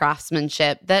thoughtful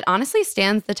craftsmanship that honestly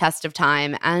stands the test of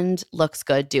time and looks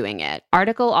good doing it.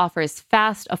 Article offers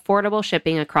fast, affordable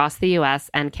shipping across the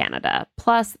US and Canada.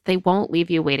 Plus, they won't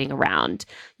leave you waiting around.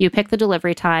 You pick the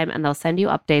delivery time and they'll send you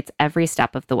updates every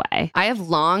step of the way. I have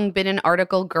long been an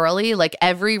Article girly. Like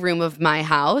every room of my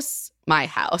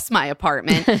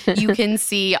apartment, you can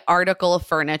see Article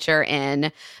furniture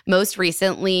in. Most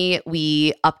recently,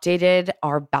 we updated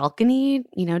our balcony,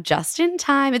 just in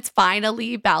time. It's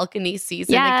finally balcony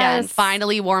season again,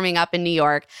 finally warming up in New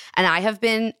York. And I have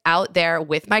been out there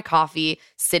with my coffee,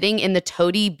 sitting in the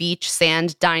Toady Beach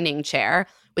Sand dining chair,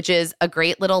 which is a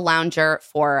great little lounger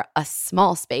for a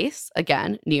small space.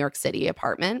 Again, New York City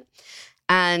apartment.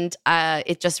 And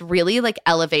it just really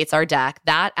elevates our deck.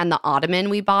 That and the ottoman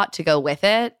we bought to go with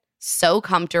it. So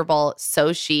comfortable,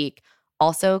 so chic.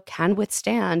 Also can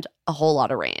withstand a whole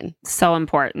lot of rain. So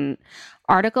important.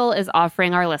 Article is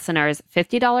offering our listeners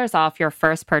 $50 off your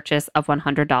first purchase of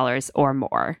 $100 or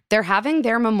more. They're having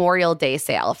their Memorial Day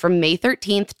sale from May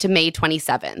 13th to May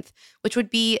 27th, which would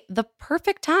be the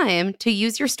perfect time to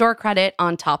use your store credit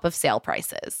on top of sale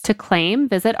prices. To claim,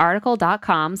 visit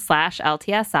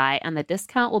article.com/LTSI and the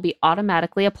discount will be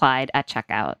automatically applied at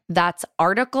checkout. That's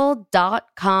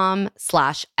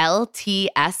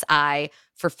article.com/LTSI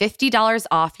for $50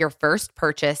 off your first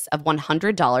purchase of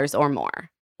 $100 or more.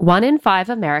 1 in 5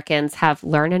 Americans have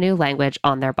learn a new language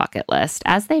on their bucket list,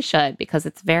 as they should, because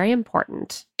it's very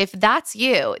important. If that's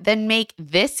you, then make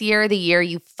this year the year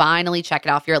you finally check it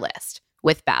off your list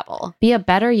with Babbel. Be a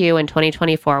better you in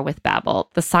 2024 with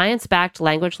Babbel, the science-backed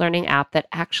language learning app that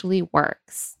actually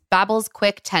works. Babbel's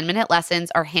quick 10-minute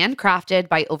lessons are handcrafted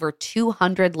by over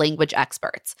 200 language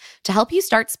experts to help you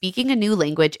start speaking a new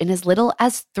language in as little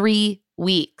as 3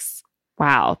 weeks.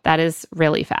 Wow, that is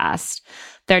really fast.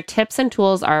 Their tips and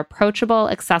tools are approachable,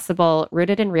 accessible,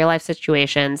 rooted in real-life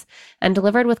situations, and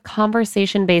delivered with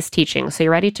conversation-based teaching, so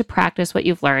you're ready to practice what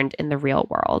you've learned in the real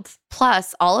world.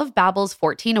 Plus, all of Babbel's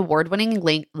 14 award-winning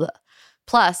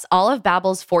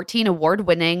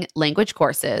language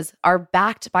courses are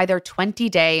backed by their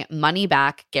 20-day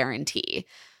money-back guarantee.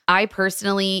 I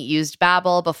personally used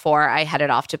Babbel before I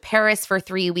headed off to Paris for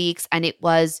 3 weeks, and it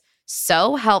was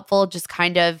so helpful, just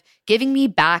kind of giving me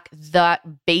back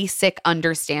that basic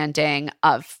understanding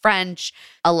of French,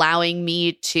 allowing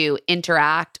me to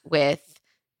interact with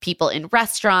people in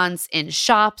restaurants, in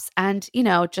shops, and,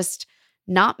 just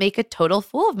not make a total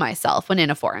fool of myself when in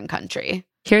a foreign country.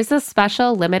 Here's a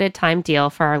special limited time deal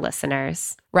for our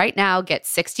listeners. Right now, get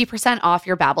 60% off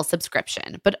your Babbel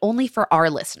subscription, but only for our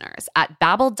listeners at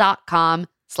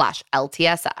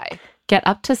babbel.com/LTSI. Get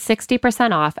up to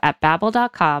 60% off at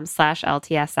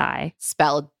babbel.com/LTSI.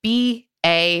 Spelled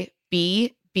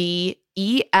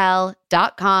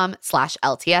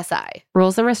BABBEL.com/LTSI.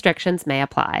 Rules and restrictions may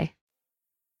apply.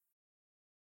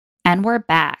 And we're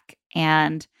back.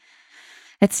 And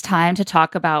it's time to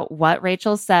talk about what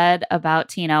Rachel said about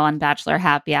Tino on Bachelor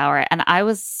Happy Hour. And I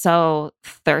was so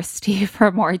thirsty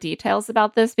for more details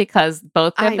about this because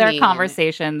both of their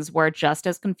conversations were just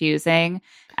as confusing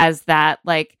as that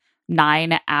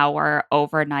 9-hour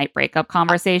overnight breakup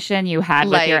conversation you had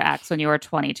with your ex when you were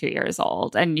 22 years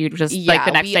old. And you just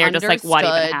the next day you're just what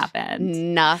even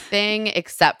happened? Nothing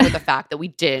except for the fact that we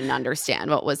didn't understand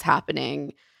what was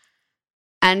happening.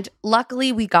 And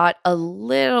luckily we got a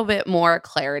little bit more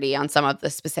clarity on some of the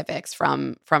specifics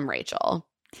from Rachel.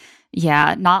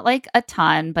 Yeah, not a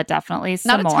ton, but definitely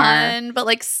some more. Not a ton,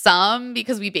 but some,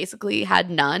 because we basically had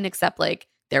none except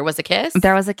there was a kiss.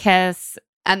 There was a kiss.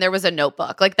 And there was a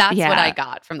notebook. That's what I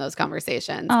got from those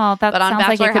conversations. Oh, that sounds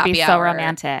like it could be so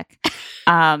romantic.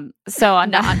 So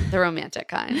not the romantic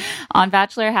kind. On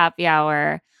Bachelor Happy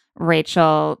Hour,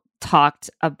 Rachel talked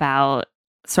about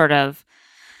sort of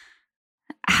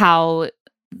how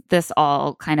this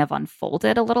all kind of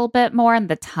unfolded a little bit more in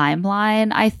the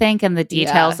timeline, I think, and the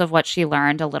details of what she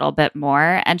learned a little bit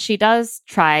more. And she does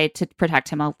try to protect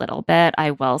him a little bit,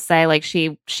 I will say. Like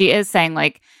she is saying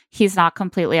like he's not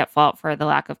completely at fault for the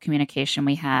lack of communication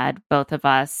we had. Both of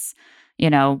us,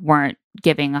 weren't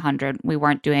giving 100. We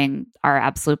weren't doing our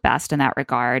absolute best in that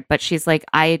regard. But she's like,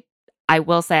 I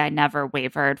will say I never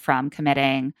wavered from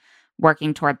committing,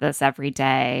 working toward this every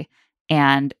day.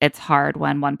 And it's hard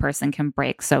when one person can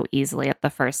break so easily at the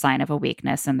first sign of a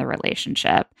weakness in the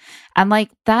relationship. And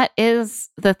like, that is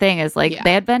the thing is like,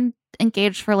 they had been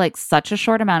engaged for like such a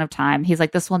short amount of time. He's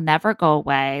like, this will never go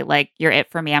away. Like, you're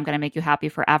it for me. I'm going to make you happy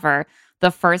forever.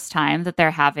 The first time that they're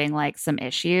having like some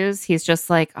issues, he's just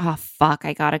like, oh, fuck,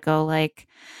 I got to go like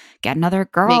get another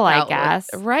girl, I guess.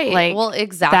 Right. Like, well,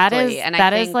 exactly.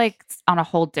 That is like on a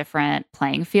whole different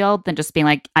playing field than just being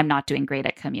like, I'm not doing great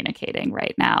at communicating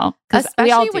right now.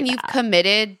 Especially when you've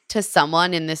committed to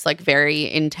someone in this like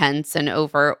very intense and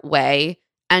overt way.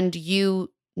 And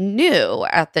you knew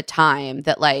at the time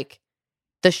that like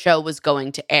the show was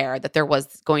going to air, that there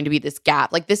was going to be this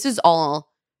gap. Like this is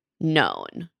all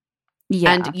known.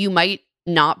 Yeah. And you might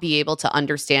not be able to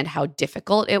understand how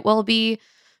difficult it will be.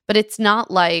 But it's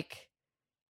not like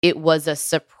it was a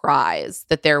surprise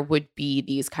that there would be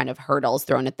these kind of hurdles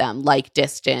thrown at them, like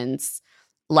distance,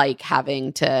 like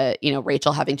having to,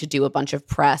 Rachel having to do a bunch of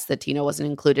press that Tina wasn't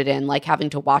included in, like having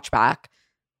to watch back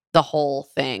the whole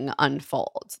thing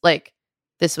unfold. Like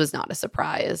this was not a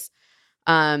surprise.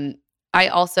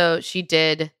 She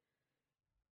did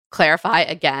clarify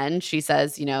again. She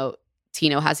says,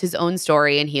 Tino has his own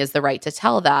story and he has the right to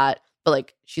tell that. But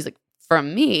like, she's like,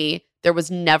 from me, there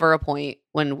was never a point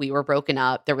when we were broken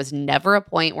up. There was never a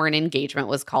point where an engagement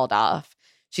was called off.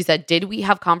 She said, did we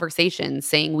have conversations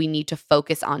saying we need to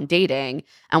focus on dating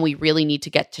and we really need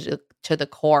to get to the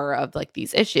core of like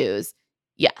these issues?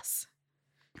 Yes.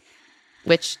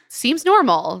 Which seems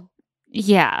normal.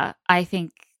 Yeah, I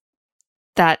think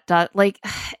that does, like,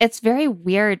 it's very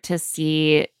weird to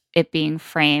see it being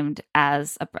framed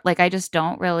as I just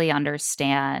don't really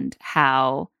understand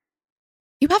how.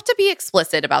 You have to be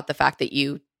explicit about the fact that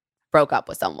you broke up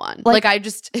with someone. Like I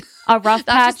just a rough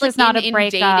patch just, like, is not a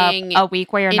breakup. A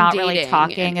week where you're not really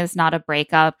talking is not a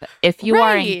breakup. If you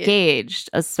are engaged,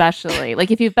 especially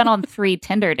like if you've been on 3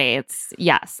 Tinder dates,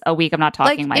 yes, a week of not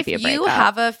talking might be a breakup. If you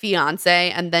have a fiance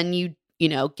and then you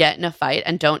get in a fight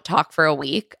and don't talk for a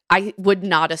week, I would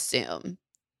not assume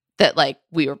that like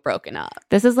we were broken up.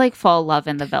 This is like full Love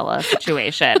in the Villa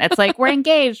situation. It's like we're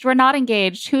engaged, we're not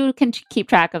engaged. Who can keep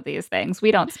track of these things?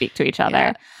 We don't speak to each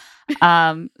other.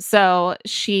 So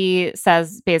she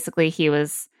says basically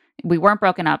we weren't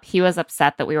broken up. He was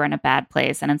upset that we were in a bad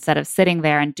place. And instead of sitting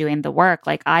there and doing the work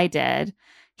like I did,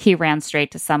 he ran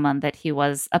straight to someone that he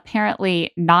was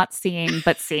apparently not seeing,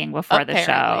 but seeing before the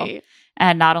show.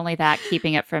 And not only that,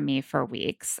 keeping it from me for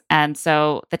weeks. And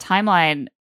so the timeline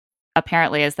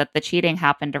apparently is that the cheating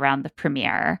happened around the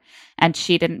premiere and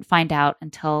she didn't find out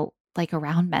until like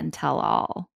around Men Tell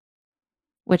All,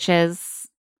 which is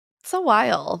it's a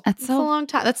while. It's a long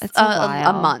time. That's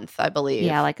a month, I believe.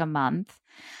 Yeah, like a month.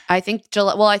 I think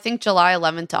July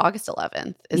 11th to August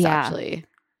 11th is actually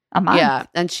a month. Yeah,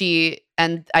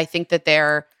 and I think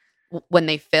that when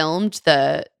they filmed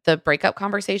the breakup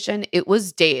conversation, it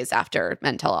was days after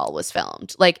Men Tell All was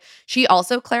filmed. Like she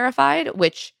also clarified,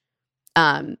 which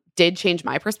did change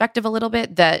my perspective a little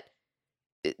bit, that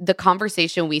the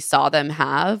conversation we saw them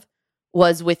have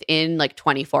was within like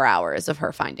 24 hours of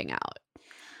her finding out.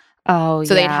 Oh,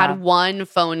 so they'd had one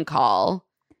phone call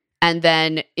and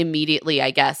then immediately,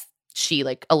 I guess, she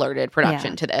like alerted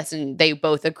production to this and they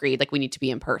both agreed like we need to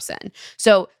be in person.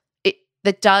 So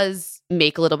that does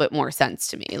make a little bit more sense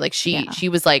to me. Like she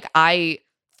was like, I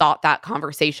thought that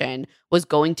conversation was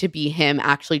going to be him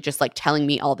actually just like telling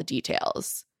me all the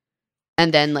details.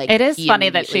 And then like it is funny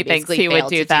that she thinks he would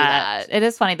do that. It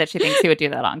is funny that she thinks he would do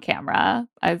that on camera.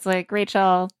 I was like,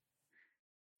 Rachel,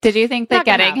 did you think that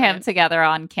getting him together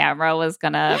on camera was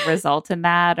going to result in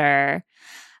that? Or,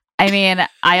 I mean,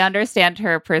 I understand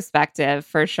her perspective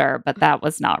for sure, but that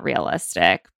was not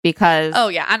realistic because. Oh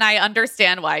yeah. And I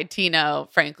understand why Tino,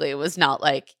 frankly, was not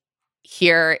like,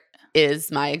 here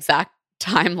is my exact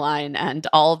timeline and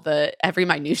every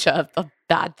minutia of the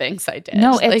bad things I did.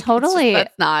 No, it like, totally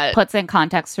not puts in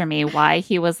context for me why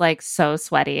he was like so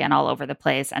sweaty and all over the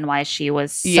place and why she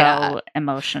was so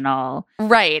emotional.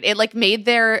 Right. It like made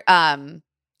their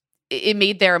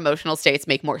emotional states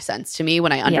make more sense to me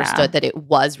when I understood that it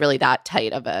was really that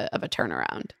tight of a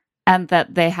turnaround. And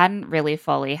that they hadn't really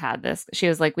fully had this. She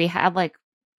was like, we had like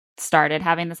started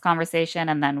having this conversation,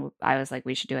 and then I was like,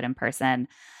 we should do it in person.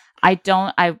 I'm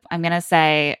going to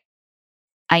say,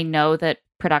 I know that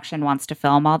production wants to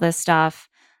film all this stuff.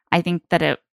 I think that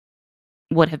it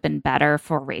would have been better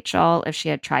for Rachel if she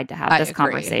had tried to have this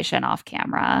conversation off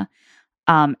camera,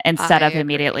 instead of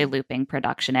immediately looping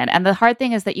production in. And the hard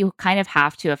thing is that you kind of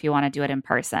have to if you want to do it in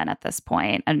person at this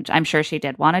point. And I'm sure she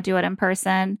did want to do it in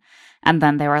person. And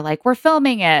then they were like, we're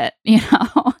filming it, you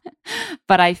know?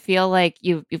 But I feel like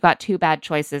you've got two bad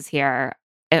choices here.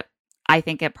 I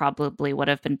think it probably would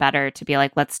have been better to be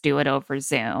like, let's do it over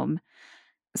Zoom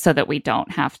so that we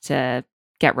don't have to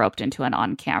get roped into an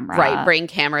on-camera. Right, bring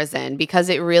cameras in, because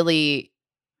it really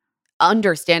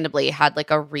understandably had like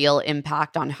a real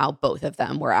impact on how both of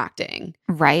them were acting.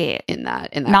 Right. In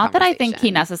that Not that I think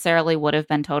he necessarily would have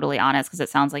been totally honest, because it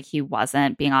sounds like he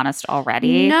wasn't being honest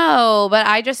already. No, but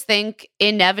I just think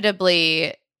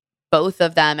inevitably both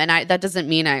of them, and that doesn't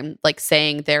mean I'm like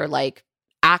saying they're like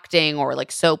acting or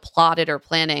like so plotted or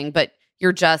planning, but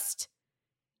you're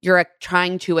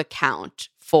trying to account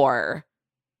for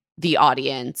the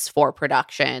audience, for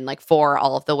production, like for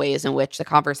all of the ways in which the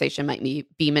conversation might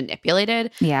be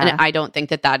manipulated. Yeah. And I don't think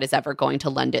that is ever going to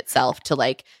lend itself to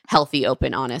like healthy,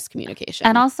 open, honest communication.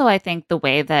 And also I think the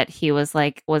way that he was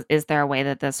like, is there a way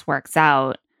that this works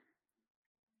out?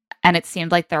 And it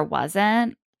seemed like there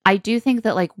wasn't. I do think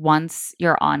that like once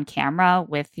you're on camera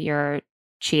with your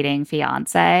cheating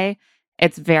fiance,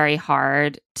 it's very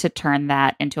hard to turn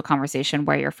that into a conversation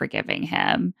where you're forgiving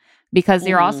him, because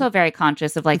you're also very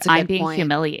conscious of like, I'm being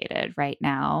humiliated right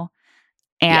now.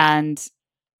 And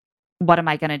what am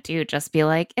I going to do? Just be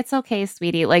like, it's okay,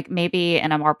 sweetie. Like maybe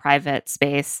in a more private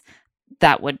space,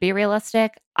 that would be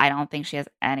realistic. I don't think she has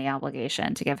any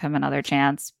obligation to give him another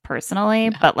chance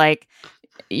personally, but like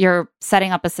you're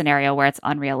setting up a scenario where it's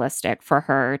unrealistic for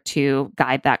her to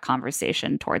guide that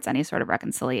conversation towards any sort of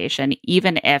reconciliation,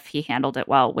 even if he handled it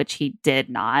well, which he did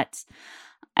not.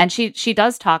 And she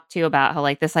does talk too about how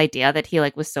like this idea that he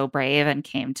like was so brave and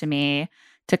came to me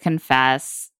to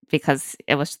confess because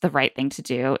it was the right thing to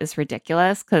do is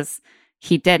ridiculous, because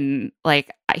he didn't.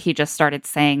 Like he just started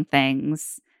saying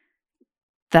things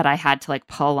that I had to like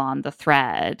pull on the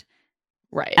thread.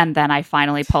 Right. And then I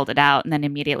finally pulled it out. And then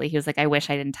immediately he was like, I wish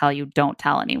I didn't tell you. Don't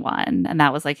tell anyone. And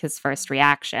that was like his first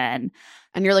reaction.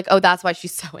 And you're like, oh, that's why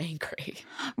she's so angry.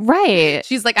 Right.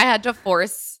 She's like, I had to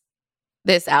force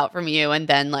this out from you. And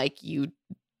then like you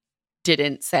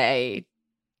didn't say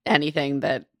anything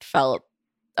that felt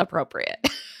appropriate.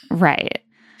 Right.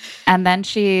 And then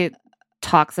she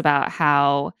talks about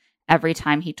how every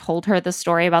time he told her the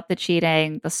story about the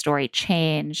cheating, the story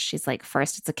changed. She's like,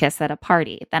 first it's a kiss at a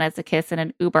party, then it's a kiss in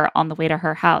an Uber on the way to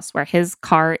her house where his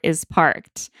car is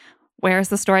parked. Where's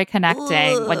the story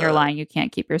connecting? When you're lying, you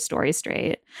can't keep your story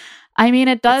straight. I mean,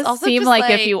 it does seem like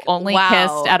if you only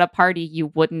kissed at a party, you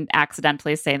wouldn't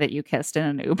accidentally say that you kissed in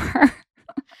an Uber.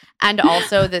 And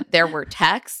also that there were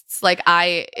texts. Like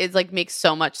it like makes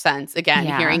so much sense. Again,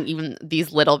 hearing even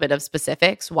these little bit of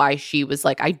specifics, why she was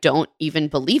like, I don't even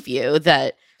believe you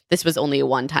that this was only a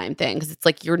one-time thing. Because it's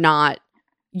like,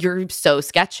 you're so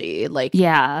sketchy. Like,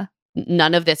 yeah,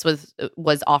 none of this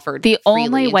was offered. The freely,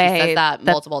 only and way she says that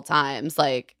multiple times.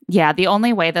 Like, yeah, the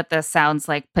only way that this sounds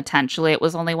like potentially it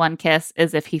was only one kiss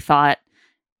is if he thought,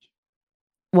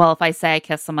 well, if I say I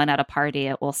kiss someone at a party,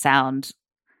 it will sound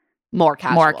more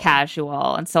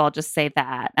casual. And so I'll just say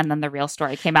that. And then the real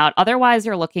story came out. Otherwise,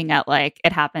 you're looking at like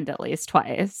it happened at least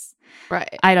twice.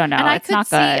 Right. I don't know. And it's not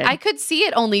good. I could see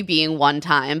it only being one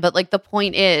time. But like the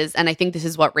point is, and I think this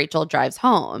is what Rachel drives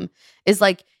home, is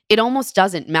like it almost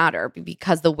doesn't matter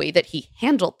because the way that he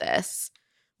handled this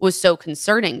was so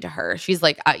concerning to her. She's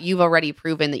like, you've already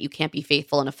proven that you can't be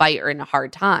faithful in a fight or in a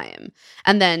hard time.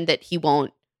 And then that he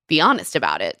won't be honest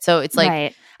about it. So it's like,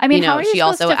 right. I mean, how are you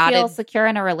supposed to feel added, secure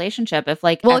in a relationship if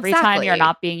like every time you're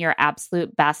not being your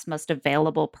absolute best, most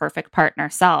available, perfect partner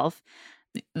self,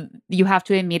 you have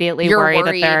to immediately worry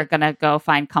that they're going to go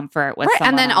find comfort with someone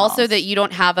and then else. Also that you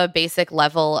don't have a basic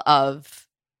level of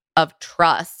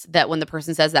trust that when the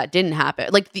person says that didn't happen,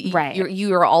 like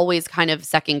you're always kind of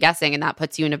second guessing, and that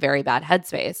puts you in a very bad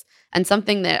headspace. And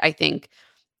something that I think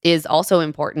is also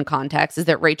important context is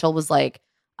that Rachel was like,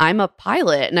 I'm a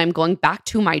pilot and I'm going back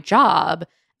to my job.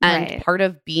 And part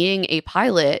of being a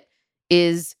pilot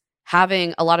is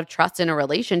having a lot of trust in a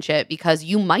relationship, because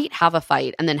you might have a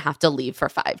fight and then have to leave for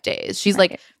 5 days. She's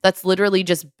like, that's literally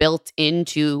just built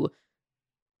into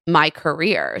my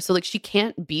career. So like she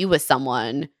can't be with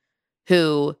someone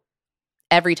who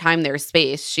every time there's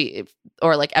space,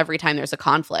 every time there's a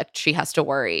conflict, she has to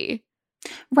worry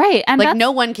Right. And like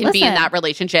no one can be in listen. that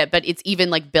relationship, but it's even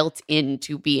like built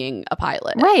into being a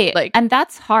pilot. Right. Like, And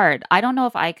that's hard. I don't know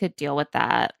if I could deal with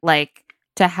that, like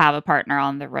to have a partner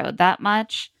on the road that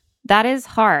much. That is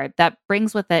hard. That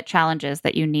brings with it challenges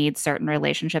that you need certain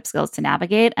relationship skills to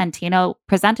navigate. And Tino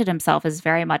presented himself as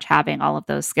very much having all of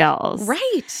those skills.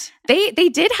 right. They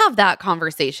did have that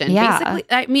conversation. Yeah. Basically,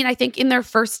 I mean, I think in their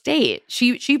first date,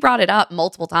 she brought it up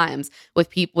multiple times with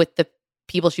the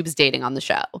people she was dating on the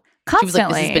show. She was like,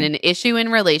 Constantly. this has been an issue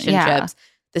in relationships. Yeah.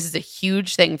 This is a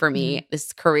huge thing for me.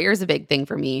 This career is a big thing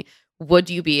for me. Would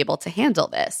you be able to handle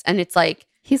this? And it's like,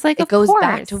 He's like, it of goes course.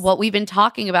 back to what we've been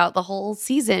talking about the whole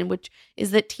season, which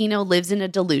is that Tino lives in a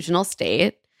delusional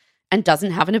state and doesn't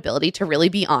have an ability to really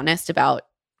be honest about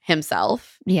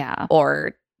himself Yeah.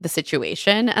 or the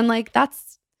situation. And like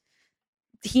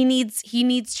he needs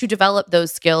to develop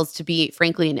those skills to be,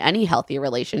 frankly, in any healthy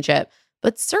relationship,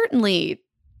 but certainly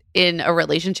in a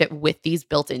relationship with these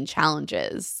built-in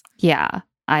challenges. Yeah.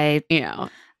 I You know.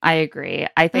 agree.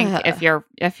 I think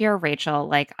if you're Rachel,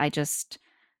 like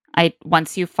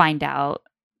once you find out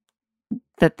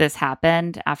that this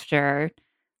happened after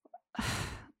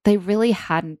they really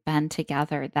hadn't been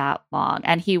together that long.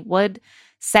 And he would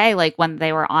say, like, when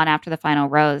they were on after the final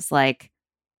rose, like,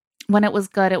 when it was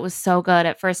good, it was so good.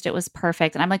 At first, it was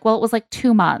perfect. And I'm like, well, it was like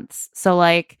 2 months. So,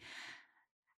 like,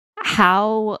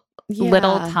 how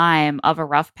little Yeah. time of a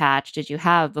rough patch did you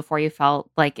have before you felt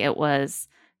like it was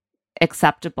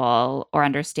acceptable or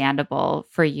understandable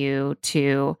for you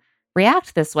to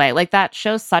react this way? Like, that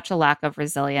shows such a lack of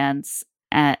resilience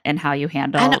in how you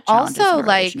handle And challenges also, in a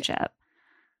like, relationship.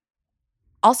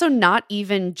 Also, not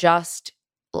even just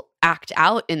act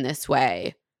out in this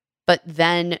way, but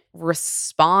then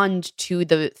respond to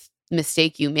the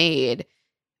mistake you made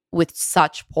with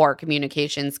such poor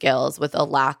communication skills, with a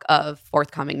lack of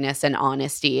forthcomingness and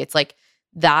honesty. It's like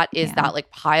that is Yeah. that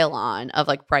like pile-on of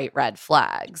like bright red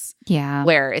flags Yeah.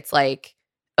 where it's like,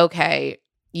 okay,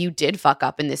 you did fuck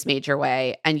up in this major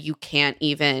way and you can't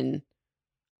even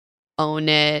own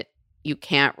it. You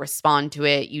can't respond to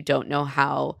it. You don't know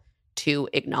how to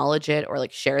acknowledge it or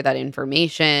like share that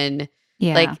information.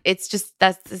 Yeah. Like it's just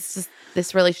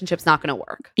this relationship's not going to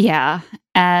work. Yeah.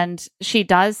 And she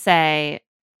does go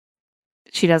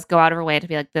out of her way to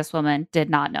be like, this woman did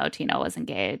not know Tino was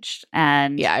engaged.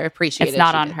 And Yeah, I appreciate it's it.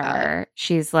 not she on did her. that.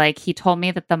 She's like, he told me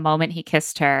that the moment he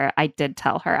kissed her, I did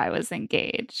tell her I was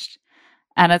engaged.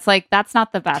 And it's like, that's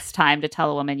not the best time to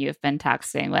tell a woman you've been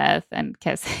texting with and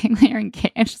kissing that you're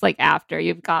engaged, like after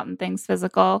you've gotten things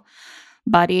physical,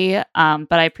 buddy.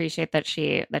 But I appreciate that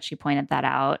she pointed that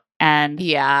out. And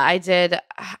Yeah, I did.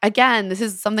 Again, this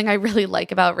is something I really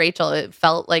like about Rachel. It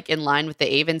felt like in line with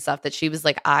the Avon stuff that she was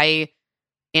like, I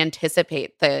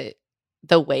anticipate the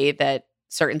way that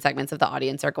certain segments of the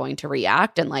audience are going to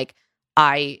react, and like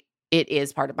it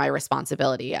is part of my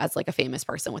responsibility as like a famous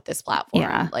person with this platform,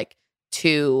 Yeah. like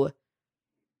to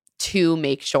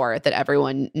make sure that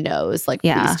everyone knows, like,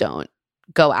 Yeah. please don't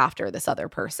go after this other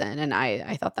person. And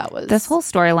I thought that was this whole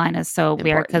storyline is so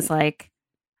weird because, like,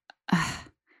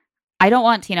 I don't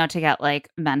want Tino to get like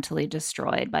mentally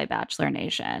destroyed by Bachelor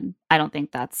Nation. I don't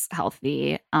think that's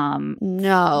healthy.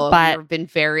 no, but- we've been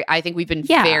very. I think we've been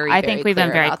Yeah, very. I think we've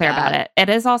been very clear about that. it.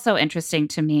 It is also interesting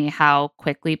to me how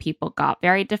quickly people got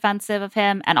very defensive of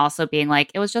him and also being like,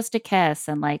 it was just a kiss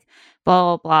and like,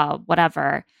 blah, blah, blah,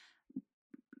 whatever.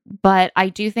 But I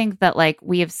do think that like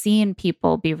we have seen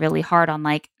people be really hard on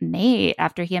like Nate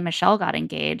after he and Michelle got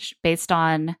engaged based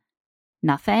on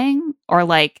nothing, or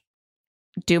like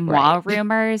Dumois Right.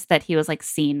 rumors that he was like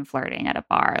seen flirting at a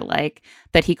bar, like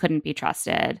that he couldn't be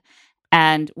trusted.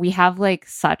 And we have like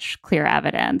such clear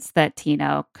evidence that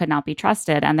Tino could not be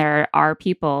trusted. And there are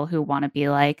people who want to be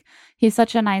like, he's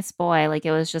such a nice boy. Like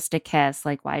it was just a kiss.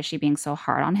 Like, why is she being so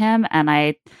hard on him? And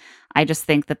I just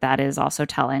think that that is also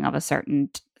telling of a certain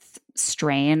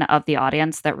strain of the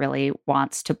audience that really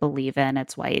wants to believe in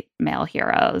its white male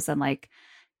heroes and like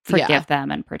forgive Yeah.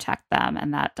 them and protect them.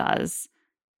 And that does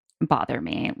bother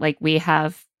me. Like we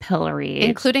have pilloried,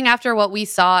 including after what we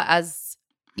saw as,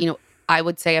 I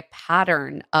would say a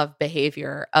pattern of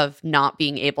behavior of not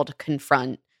being able to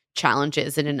confront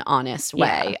challenges in an honest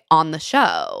way Yeah. on the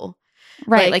show.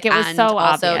 right? Like it was and so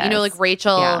also, obvious. like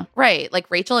Rachel, Yeah. right? Like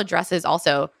Rachel addresses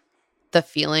also the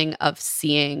feeling of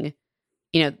seeing,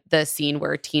 the scene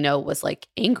where Tino was like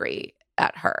angry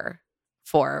at her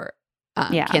for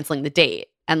Yeah. canceling the date,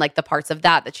 and like the parts of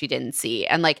that she didn't see,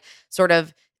 and like sort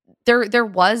of there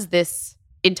was this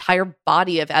entire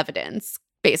body of evidence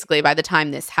basically by the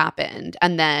time this happened,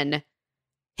 and then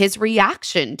his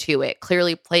reaction to it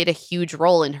clearly played a huge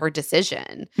role in her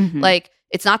decision. Mhm. Like,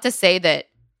 it's not to say that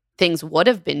things would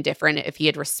have been different if he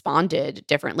had responded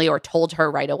differently or told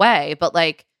her right away. But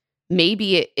like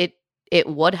maybe it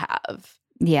would have.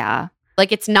 Yeah.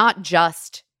 Like it's not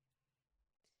just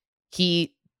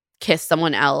he kissed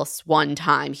someone else one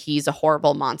time, he's a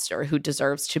horrible monster who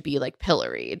deserves to be like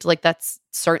pilloried. Like that's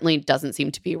certainly doesn't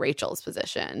seem to be Rachel's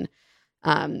position.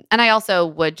 And I also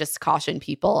would just caution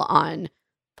people on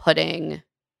putting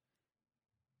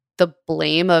the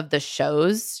blame of the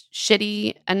show's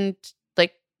shitty and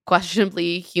like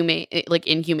questionably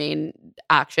inhumane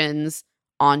actions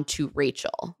onto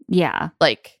Rachel. Yeah.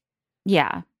 Like,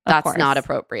 yeah. That's not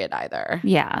appropriate either.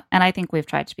 Yeah. And I think we've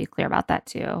tried to be clear about that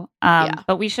too. Yeah.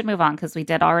 But we should move on because we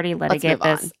did already litigate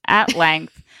this at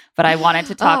length. But I wanted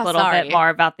to talk a little bit more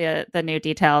about the new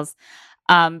details.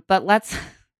 But let's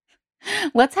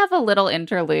have a little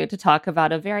interlude to talk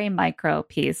about a very micro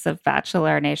piece of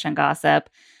Bachelor Nation gossip.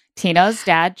 Tino's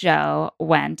dad, Joe,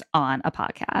 went on a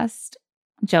podcast.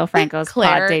 Joe Franco's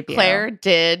pod debut. Claire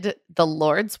did the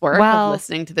Lord's work of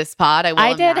listening to this pod.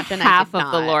 I did half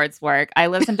of the Lord's work. I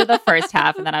listened to the first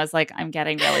half and then I was like, I'm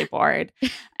getting really bored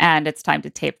and it's time to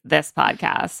tape this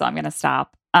podcast. So I'm going to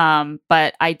stop.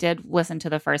 But I did listen to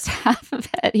the first half of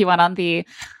it. He went on the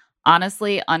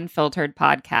Honestly Unfiltered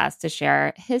podcast to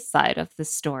share his side of the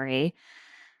story.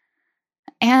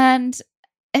 And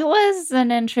it was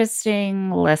an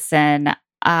interesting listen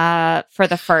for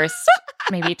the first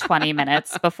maybe 20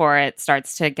 minutes before it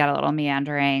starts to get a little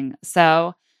meandering.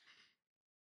 So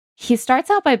he starts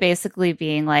out by basically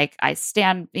being like, I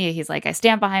stand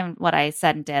behind what I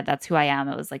said and did. That's who I am.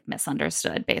 It was like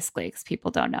misunderstood basically because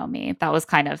people don't know me. That was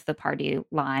kind of the party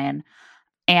line.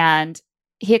 And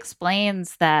he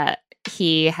explains that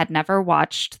he had never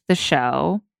watched the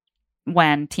show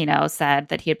when Tino said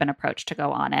that he had been approached to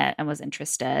go on it and was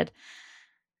interested.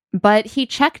 But he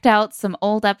checked out some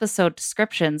old episode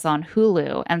descriptions on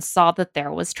Hulu and saw that there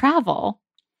was travel.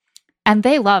 And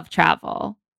they love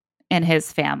travel in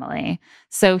his family.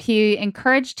 So he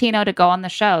encouraged Tino to go on the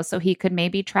show so he could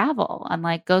maybe travel and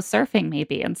like go surfing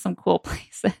maybe in some cool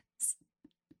places.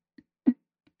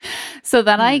 So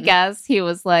then I guess he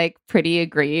was like pretty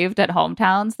aggrieved at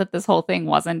Hometowns that this whole thing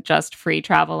wasn't just free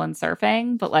travel and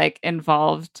surfing, but like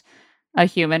involved a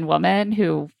human woman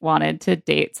who wanted to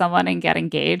date someone and get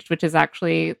engaged, which is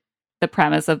actually the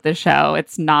premise of the show.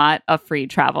 It's not a free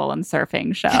travel and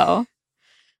surfing show.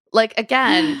 Like,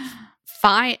 again,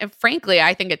 fine. Frankly,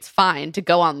 I think it's fine to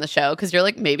go on the show because you're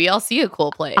like, maybe I'll see a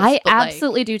cool place. I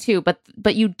absolutely do too. But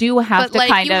you do have to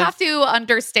you have to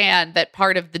understand that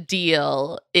part of the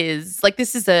deal is like,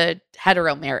 this is a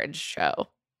hetero marriage show.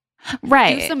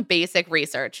 Right. Do some basic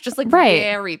research, just like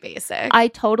very basic. I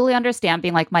totally understand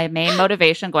being like, my main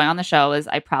motivation going on the show is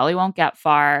I probably won't get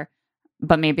far,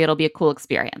 but maybe it'll be a cool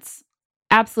experience.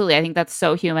 Absolutely. I think that's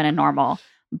so human and normal.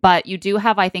 But you do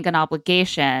have, I think, an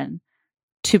obligation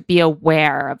to be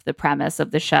aware of the premise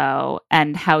of the show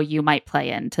and how you might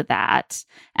play into that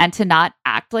and to not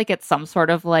act like it's some sort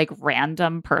of like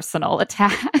random personal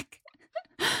attack.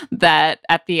 That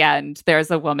at the end,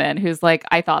 there's a woman who's like,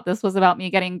 I thought this was about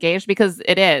me getting engaged, because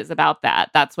it is about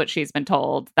that. That's what she's been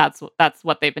told. That's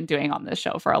what they've been doing on this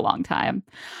show for a long time.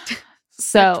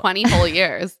 So 20 whole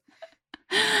years.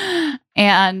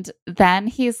 And then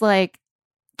he's like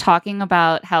talking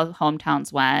about how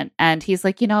Hometowns went. And he's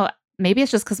like, maybe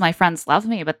it's just because my friends love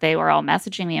me, but they were all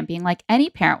messaging me and being like, any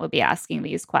parent would be asking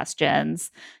these questions.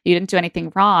 You didn't do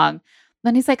anything wrong.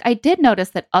 Then he's like, I did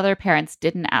notice that other parents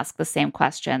didn't ask the same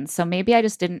questions. So maybe I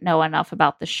just didn't know enough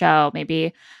about the show.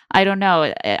 Maybe, I don't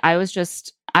know. I was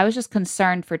just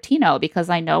concerned for Tino because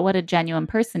I know what a genuine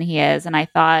person he is. And I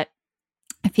thought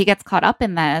if he gets caught up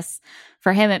in this,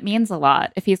 for him, it means a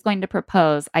lot. If he's going to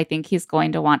propose, I think he's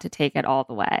going to want to take it all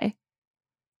the way.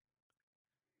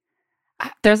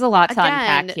 There's a lot to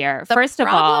unpack here. First of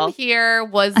all, the problem here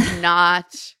was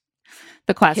not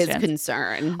the question, his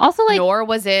concern. Also, like, nor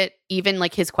was it even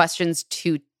like his questions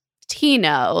to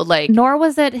Tino. Like, nor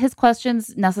was it his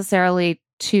questions necessarily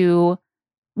to.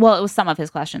 Well, it was some of his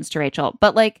questions to Rachel,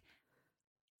 but like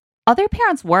other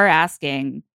parents were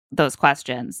asking those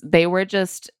questions. They were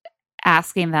just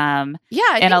asking them,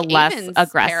 in a less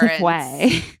aggressive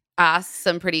way. Ask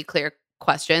some pretty clear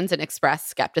questions and express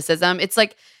skepticism. It's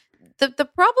like the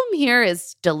problem here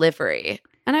is delivery.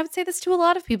 And I would say this to a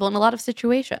lot of people in a lot of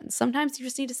situations. Sometimes you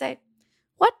just need to say,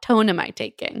 what tone am I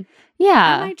taking?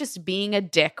 Yeah. Am I just being a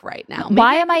dick right now?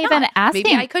 Why am I even asking?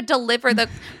 Maybe I could deliver the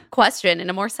question in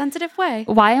a more sensitive way.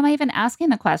 Why am I even asking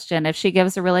the question if she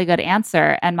gives a really good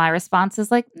answer and my response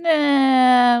is like,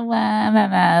 nah, blah, blah,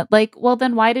 blah. Like, well,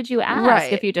 then why did you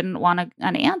ask if you didn't want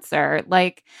an answer?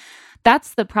 Like,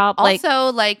 That's the problem.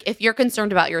 Also, like, if you're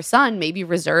concerned about your son, maybe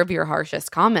reserve your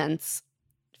harshest comments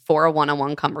for a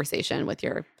one-on-one conversation with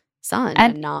your son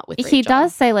and not with Rachel. He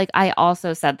does say, like, I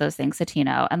also said those things to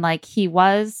Tino. And, like, he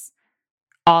was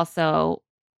also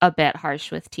a bit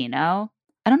harsh with Tino.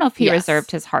 I don't know if he reserved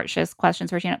his harshest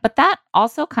questions for Tino, but that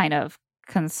also kind of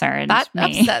concerned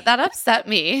me. That upset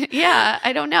me. Yeah,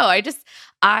 I don't know.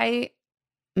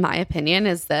 My opinion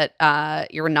is that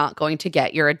you're not going to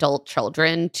get your adult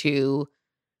children to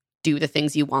do the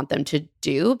things you want them to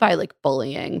do by like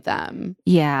bullying them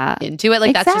into it.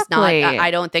 Like that's just not,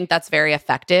 I don't think that's very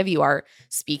effective. You are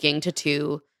speaking to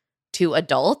two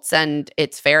adults and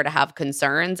it's fair to have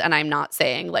concerns. And I'm not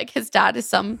saying like his dad is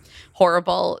some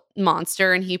horrible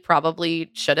monster and he probably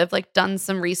should have like done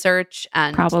some research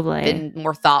and been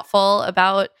more thoughtful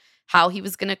about how he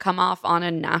was going to come off on a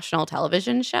national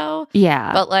television show.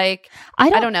 Yeah. But like, I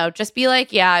don't know. Just be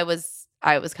like, yeah, I was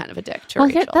kind of a dick to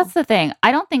Rachel. That's the thing.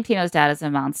 I don't think Tino's dad is a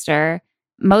monster.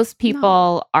 Most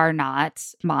people are not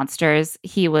monsters.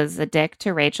 He was a dick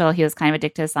to Rachel. He was kind of a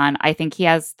dick to his son. I think he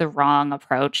has the wrong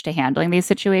approach to handling these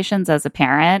situations as a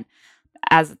parent,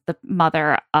 as the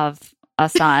mother of a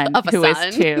son who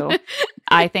is 2.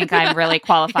 I think I'm really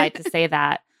qualified to say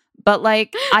that. But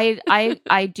like,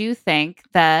 I do think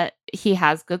that he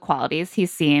has good qualities. He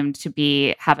seemed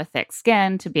to have a thick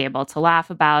skin, to be able to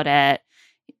laugh about it.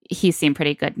 He seemed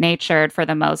pretty good natured for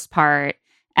the most part.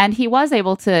 And he was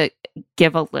able to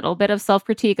give a little bit of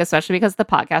self-critique, especially because the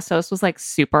podcast host was like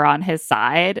super on his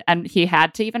side. And he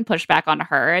had to even push back on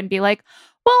her and be like,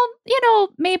 well,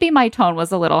 maybe my tone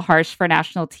was a little harsh for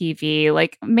national TV.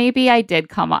 Like maybe I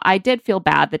did feel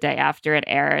bad the day after it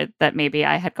aired that maybe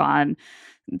I had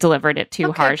delivered it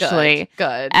too harshly.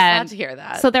 Good. And glad to hear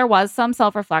that. So there was some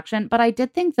self-reflection, but I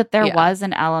did think that there was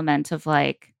an element of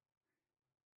like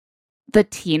the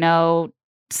Tino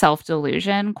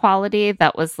self-delusion quality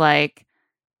that was like,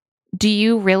 do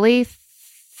you really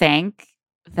think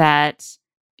that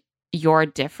you're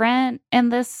different in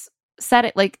this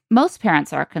setting? Like most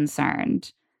parents are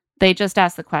concerned. They just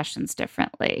ask the questions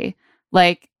differently.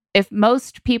 Like if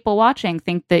most people watching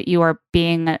think that you are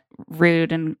being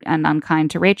rude and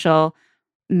unkind to Rachel,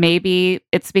 maybe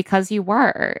it's because you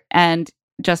were. And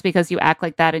just because you act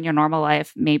like that in your normal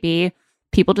life, maybe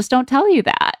people just don't tell you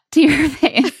that to your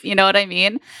face. You know what I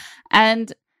mean?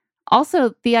 And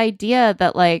also the idea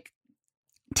that like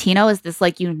Tino is this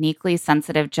like uniquely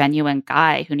sensitive, genuine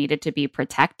guy who needed to be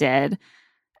protected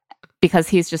because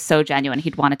he's just so genuine.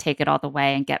 He'd want to take it all the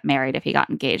way and get married if he got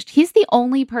engaged. He's the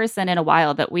only person in a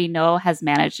while that we know has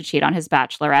managed to cheat on his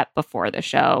bachelorette before the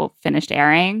show finished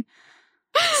airing.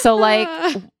 So like,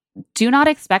 do not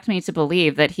expect me to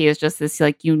believe that he is just this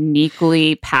like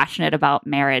uniquely passionate about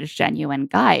marriage, genuine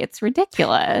guy. It's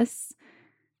ridiculous.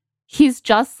 He's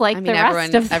just like the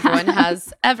rest of them.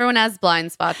 Everyone has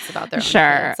blind spots about their own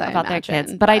kids, about their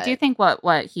kids. But I do think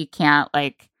what he can't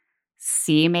like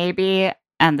see maybe,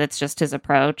 and that's just his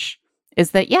approach,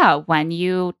 is that when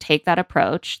you take that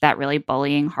approach, that really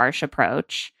bullying, harsh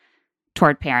approach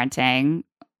toward parenting,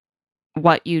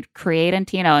 what you create in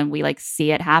Tino, and we like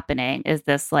see it happening, is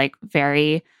this like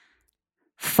very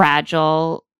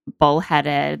fragile,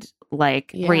 bullheaded,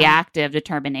 like reactive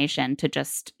determination to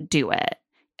just do it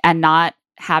and not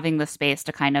having the space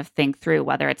to kind of think through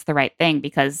whether it's the right thing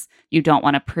because you don't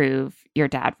want to prove your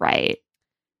dad right.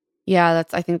 Yeah,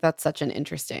 I think that's such an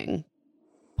interesting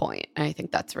point. I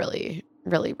think that's really,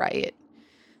 really right.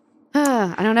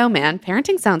 I don't know, man.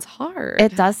 Parenting sounds hard.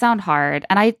 It does sound hard.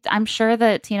 And I'm sure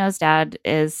that Tino's dad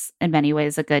is in many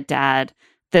ways a good dad.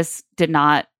 This did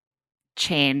not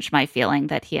change my feeling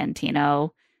that he and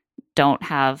Tino don't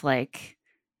have like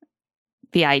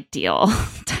the ideal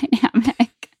dynamic.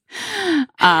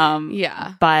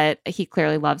 But he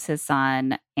clearly loves his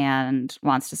son and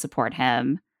wants to support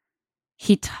him.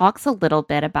 He talks a little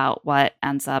bit about what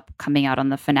ends up coming out on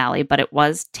the finale, but it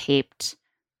was taped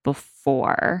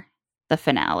before the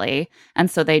finale.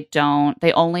 And so they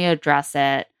only address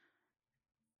it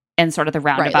in sort of the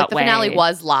roundabout way. The finale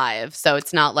was live, so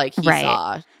it's not like he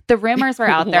saw. The rumors were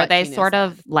out there. They sort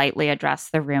of lightly address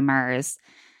the rumors.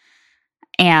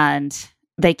 And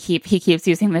he keeps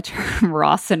using the term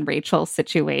Ross and Rachel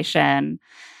situation.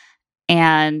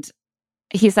 And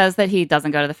he says that he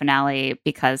doesn't go to the finale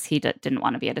because he didn't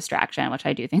want to be a distraction, which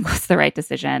I do think was the right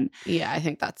decision. Yeah, I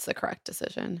think that's the correct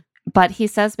decision. But he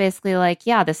says basically like,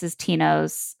 this is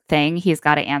Tino's thing. He's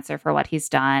got to answer for what he's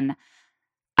done.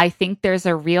 I think there's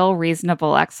a real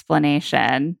reasonable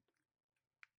explanation.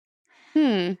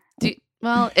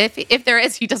 Well, if there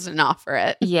is, he doesn't offer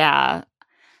it. Yeah.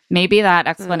 Maybe that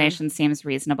explanation seems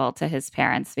reasonable to his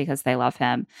parents because they love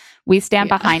him. We stand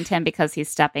behind him because he's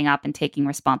stepping up and taking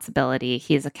responsibility.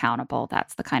 He's accountable.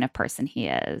 That's the kind of person he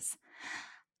is.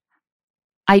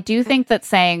 I do think that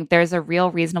saying there's a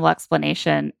real reasonable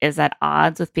explanation is at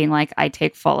odds with being like, I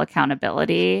take full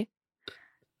accountability.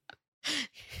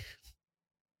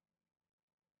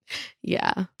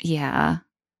 Yeah. Yeah.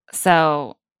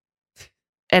 So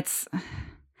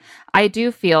I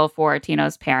do feel for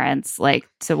Tino's parents, like,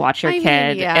 to watch your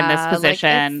kid in this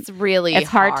position. Like, it's really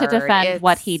hard to defend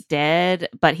what he did,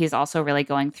 but he's also really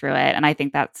going through it, and I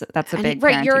think that's a big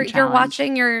parenting challenge.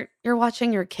 You're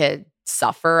watching your kid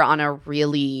suffer on a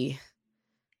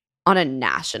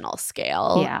national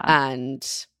scale. Yeah.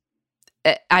 And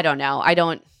I don't know.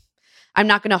 I'm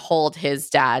not going to hold his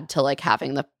dad to like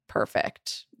having the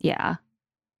perfect, I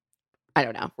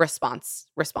don't know, response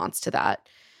to that.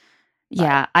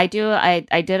 Yeah, I do.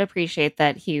 I did appreciate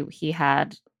that he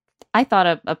had, I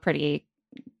thought, a pretty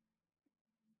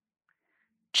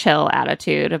chill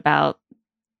attitude about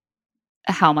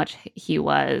how much he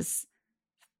was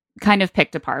kind of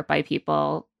picked apart by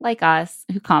people like us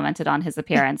who commented on his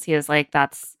appearance. He was like,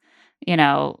 that's,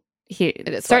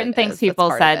 certain things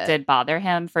people said did bother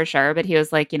him for sure, but he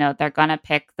was like, they're gonna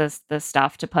pick this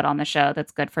stuff to put on the show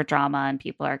that's good for drama, and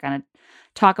people are gonna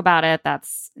talk about it.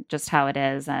 That's just how it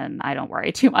is, and I don't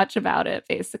worry too much about it,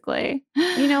 basically.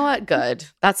 You know what? Good.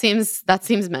 That seems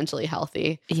mentally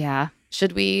healthy. Yeah.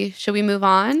 Should we move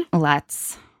on?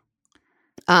 Let's.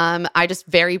 I just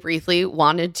very briefly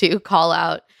wanted to call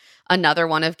out another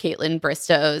one of Caitlin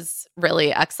Bristow's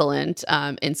really excellent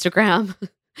Instagram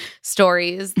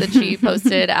stories that she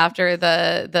posted after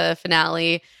the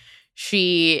finale.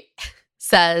 She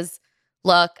says,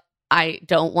 look, I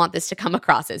don't want this to come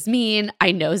across as mean.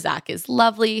 I know Zach is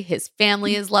lovely. His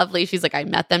family is lovely. She's like, I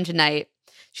met them tonight.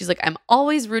 She's like, I'm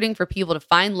always rooting for people to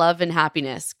find love and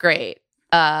happiness. Great.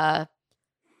 But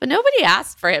nobody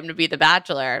asked for him to be the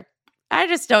Bachelor. I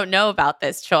just don't know about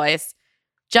this choice.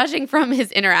 Judging from his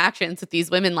interactions with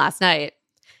these women last night,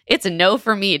 it's a no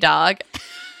for me, dog.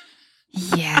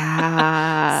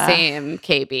 Yeah. Same,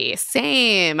 KB.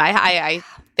 Same. I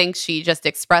think she just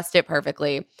expressed it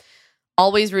perfectly.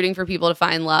 Always rooting for people to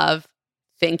find love.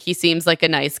 Think he seems like a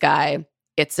nice guy.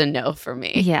 It's a no for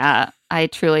me. Yeah. I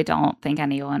truly don't think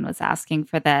anyone was asking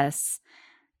for this.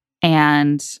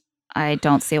 And I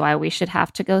don't see why we should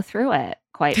have to go through it,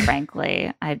 quite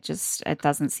frankly. It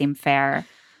doesn't seem fair.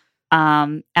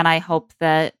 And I hope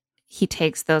that he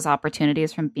takes those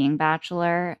opportunities from being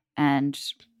Bachelor and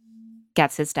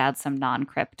gets his dad some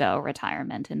non-crypto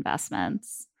retirement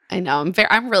investments. I know.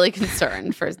 I'm really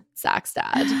concerned for Zach's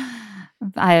dad.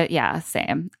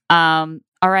 Same.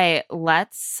 All right,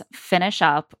 let's finish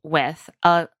up with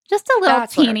just a little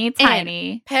Bachelor teeny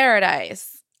tiny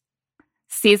Paradise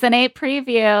season 8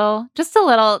 preview. Just a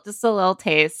little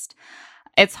taste.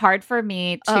 It's hard for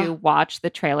me to watch the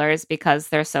trailers because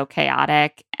they're so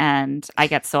chaotic, and I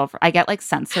get like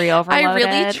sensory overloaded.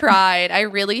 I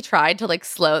really tried to like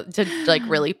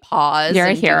really pause. You're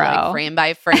a hero. Do, like, frame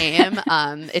by frame.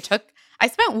 I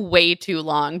spent way too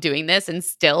long doing this and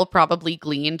still probably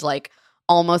gleaned like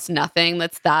almost nothing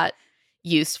that's that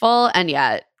useful. And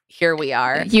yet here we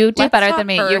are. You do better than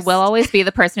me. First. You will always be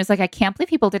the person who's like, I can't believe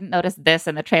people didn't notice this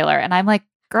in the trailer. And I'm like,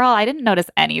 girl, I didn't notice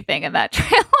anything in that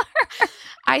trailer.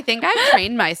 I think I've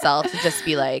trained myself to just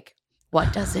be like,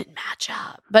 what doesn't match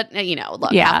up? But,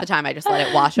 look, half the time I just let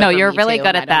it wash over me. No, you're really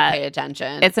good at that. Pay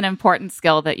attention. It's an important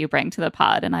skill that you bring to the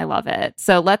pod, and I love it.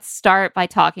 So let's start by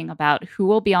talking about who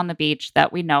will be on the beach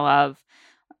that we know of.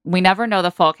 We never know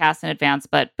the full cast in advance,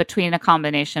 but between a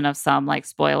combination of some like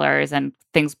spoilers and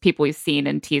things people we've seen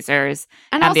in teasers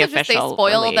and also the just official they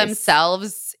spoil release.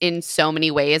 Themselves in so many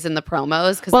ways in the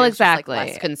promos because there's exactly. just,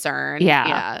 like, less concern.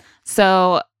 Yeah.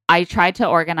 So I tried to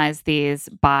organize these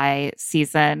by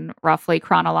season roughly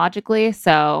chronologically.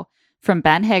 So from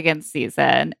Ben Higgins'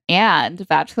 season and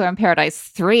Bachelor in Paradise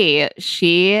 3,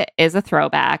 she is a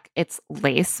throwback. It's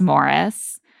Lace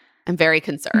Morris. I'm very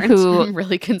concerned. I'm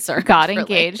really concerned. Got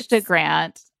engaged to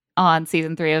Grant on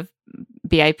season 3 of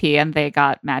BIP, and they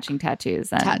got matching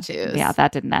tattoos. And yeah,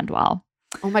 that didn't end well.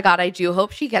 Oh my God, I do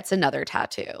hope she gets another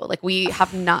tattoo. Like, we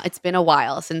have not, it's been a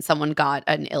while since someone got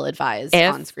an ill-advised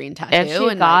on-screen tattoo. If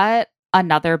she got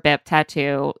another BIP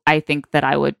tattoo, I think that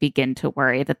I would begin to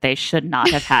worry that they should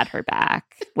not have had her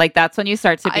back. Like, that's when you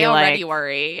start to be I already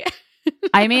worry.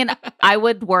 I mean, I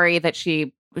would worry that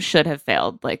she should have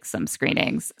failed like some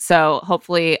screenings. So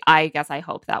hopefully, I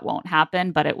hope that won't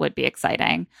happen, but it would be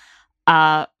exciting.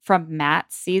 From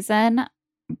Matt's season,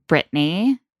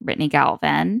 Brittany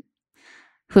Galvin,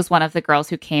 who's one of the girls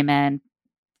who came in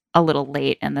a little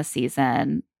late in the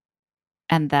season.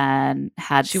 and then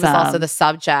had She was also some the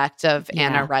subject of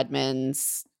Anna Yeah.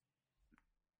 Redmond's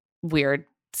weird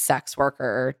sex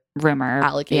worker rumor. Yeah.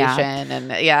 allegation,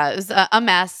 and it was a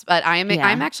mess. But I'm Yeah.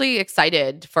 actually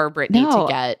excited for Brittany No,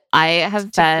 to get I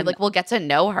have to been like we'll get to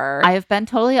know her. I have been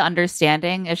totally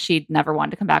understanding if she'd never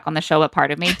wanted to come back on the show, but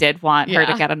part of me did want her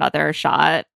to Yeah. get another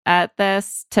shot at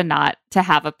this, to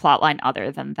have a plot line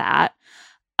other than that.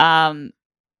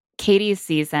 Katie's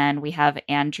season, we have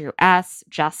Andrew S.,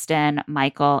 Justin,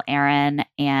 Michael, Aaron,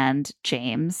 and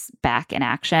James back in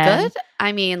action. Good.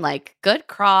 I mean, like good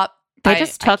crop. They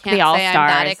just took I can't the all say I'm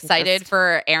that stars. excited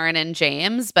for Aaron and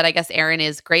James, but I guess Aaron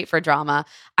is great for drama.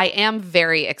 I am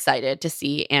very excited to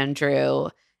see Andrew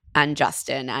and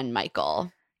Justin and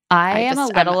Michael. I am a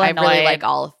little annoyed. I really like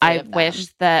all three I of them. wish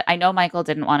that I know Michael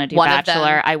didn't want to do One of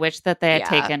Bachelor. them- I wish that they had Yeah.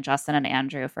 taken Justin and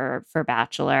Andrew for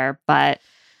Bachelor, but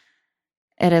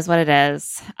it is what it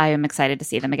is. I am excited to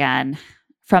see them again.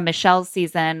 From Michelle's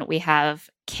season, we have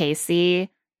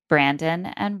Casey, Brandon,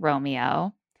 and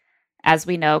Romeo. As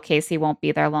we know, Casey won't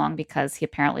be there long because he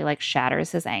apparently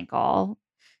shatters his ankle.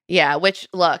 Yeah, which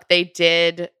look, they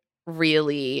did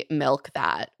really milk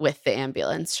that with the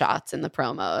ambulance shots in the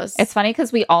promos. It's funny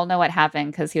because we all know what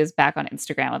happened because he was back on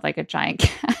Instagram with a giant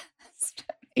cast.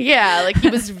 Yeah, he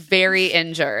was very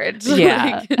injured.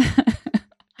 Yeah.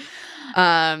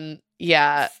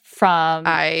 Yeah. From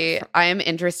I am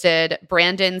interested.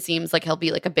 Brandon seems like he'll be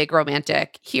a big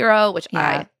romantic hero, which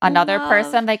I another love.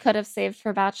 person they could have saved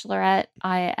for Bachelorette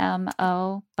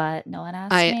IMO, but no one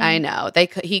asked me. I know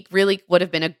he really would have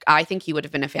been I think he would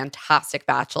have been a fantastic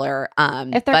Bachelor.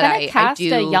 If they're but going to cast I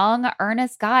a young,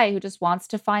 earnest guy who just wants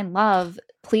to find love,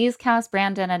 please cast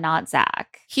Brandon and not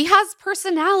Zach. He has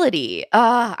personality.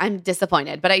 I'm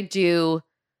disappointed, but I do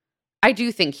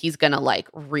think he's gonna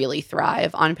really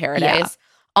thrive on Paradise. Yeah.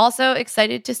 Also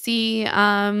excited to see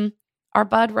our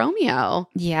bud Romeo,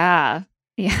 Yeah.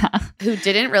 who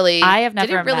didn't really I have never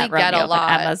didn't really met get Romeo, a but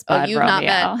lot. Emma's Oh, bud you've Romeo.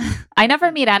 not met. I never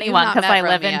meet anyone not because met I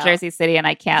live in Romeo. Jersey City and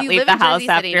I can't You leave live the in house Jersey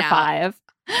City after now. 5.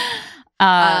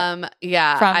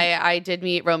 Yeah, from- I did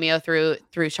meet Romeo through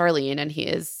Charlene, and he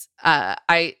is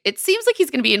it seems like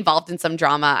he's going to be involved in some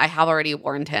drama. I have already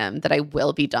warned him that I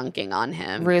will be dunking on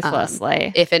him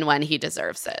Ruthlessly. if and when he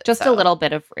deserves it. Just a little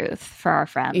bit of Ruth for our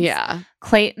friends. Yeah.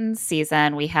 Clayton's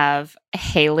season, we have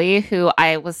Haley, who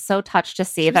I was so touched to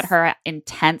see that her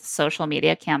intense social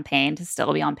media campaign to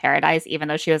still be on Paradise, even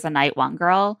though she was a night one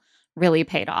girl, really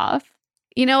paid off.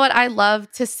 You know what? I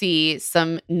love to see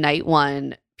some night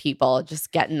one people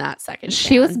just getting that second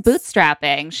She was chance.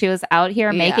 bootstrapping. She was out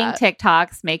here making Yeah.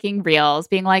 TikToks, making reels,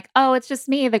 being like, oh, it's just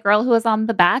me, the girl who was on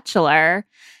The Bachelor.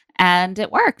 And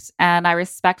it worked. And I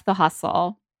respect the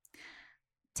hustle.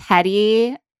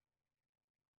 Teddy,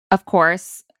 of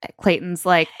course, Clayton's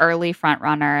early front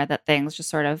runner that things just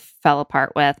sort of fell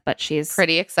apart with, but she's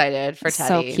Pretty excited for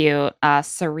so Teddy. cute.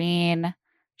 Serene,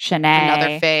 Shanae.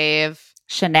 Another fave.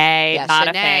 Shanae, Yeah, not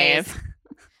Shanae a is- fave.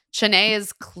 Shanae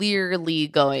is clearly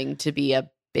going to be a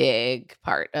big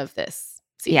part of this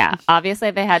season. Yeah,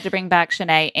 obviously they had to bring back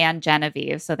Shanae and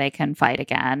Genevieve so they can fight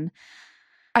again.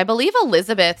 I believe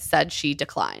Elizabeth said she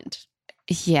declined.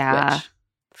 Yeah. Which,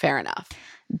 fair enough.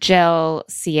 Jill,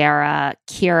 Sierra,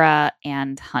 Kira,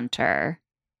 and Hunter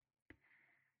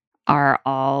are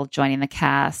all joining the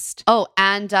cast. Oh,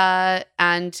 and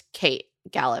Kate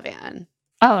Gallivan.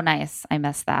 Oh, nice. I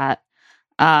missed that.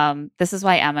 This is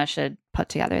why Emma should put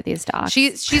together these docs.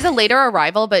 She's a later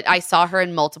arrival, but I saw her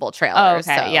in multiple trailers.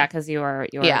 Oh, okay. So. Yeah, because you were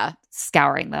Yeah.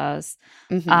 scouring those.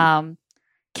 Mhm.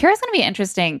 Kira's going to be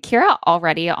interesting. Kira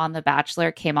already on The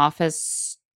Bachelor came off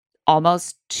as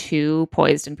almost too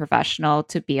poised and professional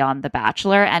to be on The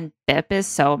Bachelor, and Bip is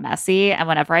so messy. And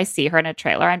whenever I see her in a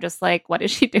trailer, I'm just like, what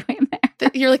is she doing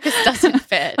there? You're like, this doesn't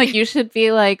fit. You should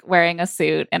be wearing a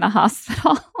suit in a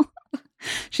hospital.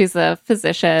 She's a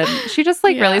physician. She just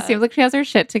really Yeah. seems like she has her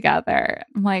shit together.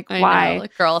 I'm like, I why? know.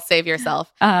 Girl, save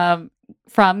yourself.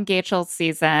 From Gagel's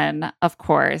season, of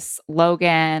course,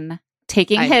 Logan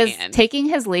taking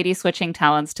his lady switching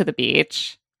talents to the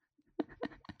beach.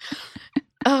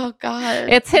 Oh God,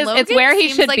 It's where he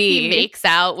seems should like be. He makes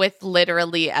out with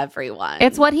literally everyone.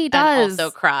 It's what he does. And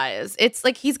also cries. It's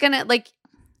he's gonna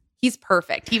he's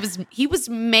perfect. He was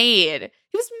made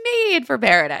for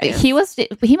Paradise. He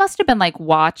must have been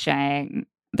watching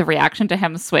the reaction to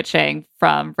him switching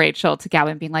from Rachel to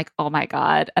Gavin, being like, "Oh my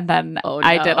God!" And then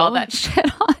I did all no. that shit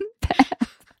on Pip.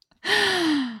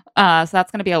 So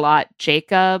that's going to be a lot.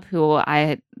 Jacob, who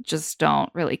I just don't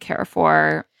really care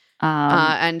for.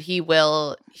 And he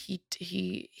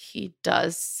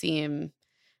does seem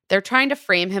they're trying to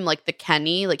frame him like the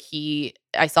Kenny,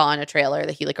 I saw in a trailer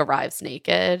that he arrives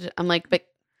naked. I'm like, but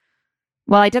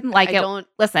Well, I didn't like I it. don't.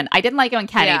 Listen, I didn't like it when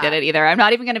Kenny Yeah. did it either. I'm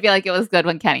not even going to be like it was good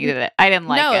when Kenny did it. I didn't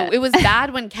like No, it. it was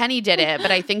bad when Kenny did it,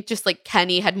 but I think just like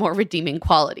Kenny had more redeeming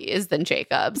qualities than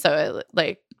Jacob. So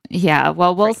like, Yeah,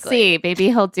 well, we'll frankly. see. Maybe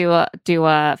he'll do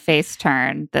a face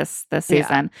turn this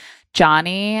season.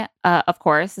 Johnny, of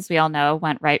course, as we all know,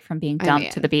 went right from being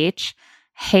dumped to mean- the beach.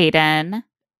 Hayden,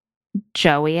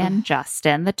 Joey, and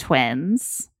Justin, the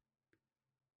twins.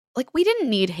 like we didn't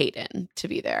need Hayden to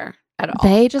be there at all.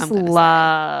 They I'm just gonna say.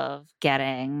 love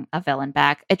getting a villain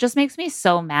back. It just makes me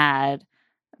so mad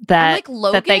that like,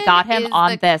 that they Logan got him is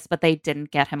on the- this, but they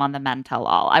didn't get him on the Men Tell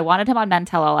All. I wanted him on Men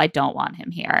Tell All. I don't want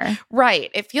him here.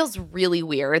 Right. It feels really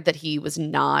weird that he was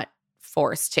not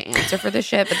forced to answer for the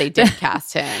shit, but they did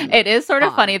cast him. It is sort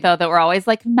of funny on. though that we're always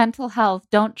like mental health.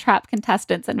 Don't trap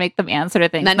contestants and make them answer to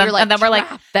things. And then you're like, and then we're like,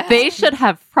 "Trap them." they should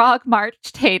have frog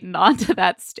marched Hayden onto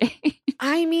that stage.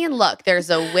 I mean, look, there's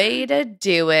a way to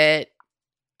do it.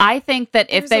 I think that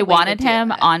if There's they a way to wanted do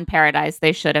him it. on Paradise,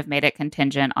 they should have made it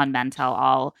contingent on Men Tell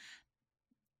All.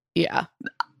 Yeah.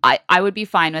 I would be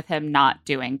fine with him not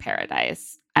doing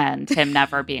Paradise and him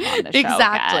never being on the show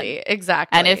Exactly. again.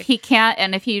 Exactly. And if he can't,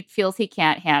 and if he feels he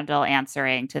can't handle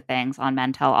answering to things on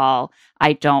Men Tell All,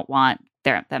 I don't want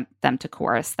them to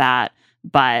chorus that.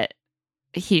 But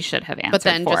he should have answered but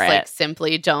then for just it like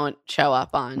simply don't show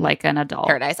up on like an adult.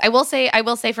 Paradise. I will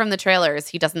say from the trailers,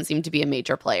 he doesn't seem to be a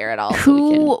major player at all. so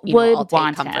Who we can, all would take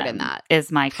want comfort him? in that?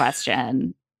 Is my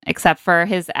question. Except for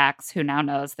his ex, who now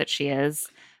knows that she is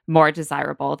more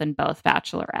desirable than both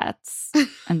bachelorettes,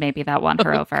 and maybe that won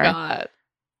her Oh, over. God.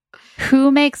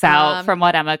 Who makes out, Um, from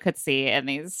what Emma could see in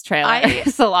these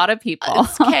trailers? A lot of people.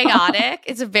 It's chaotic.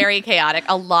 It's very chaotic.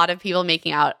 A lot of people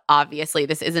making out. Obviously,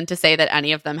 this isn't to say that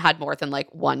any of them had more than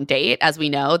like one date. As we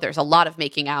know, there's a lot of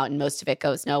making out, and most of it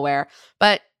goes nowhere.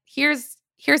 But here's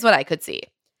what I could see: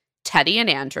 Teddy and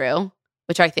Andrew,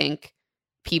 which I think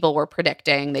people were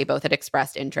predicting. They both had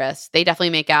expressed interest. They definitely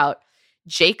make out.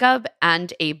 Jacob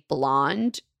and a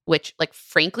blonde, which, like,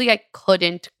 frankly, I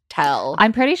couldn't tell.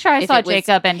 I'm pretty sure I if saw it was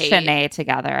Jacob and Kate. Shanae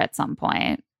together at some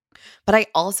point. But I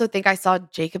also think I saw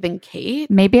Jacob and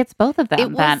Kate. Maybe it's both of them It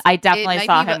then. was- I it definitely might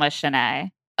saw be him with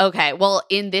Shanae. Okay, well,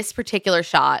 in this particular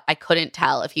shot, I couldn't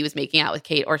tell if he was making out with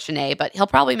Kate or Shanae, but he'll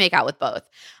probably make out with both.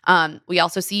 We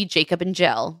also see Jacob and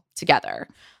Jill together.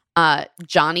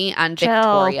 Johnny and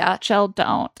Victoria. Jill,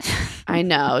 don't. I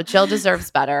know. Jill deserves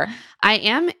better. I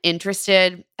am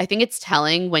interested. I think it's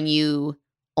telling when you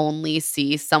only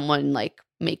see someone like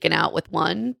making out with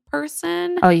one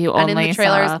person. Oh, you And in only the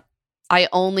trailers, saw... I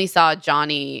only saw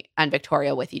Johnny and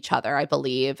Victoria with each other, I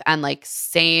believe. And like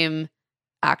same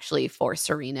actually for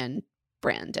Serena and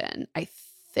Brandon, I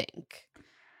think.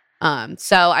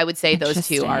 So I would say those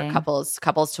two are Interesting.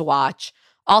 couples to watch.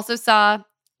 Also saw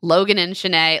Logan and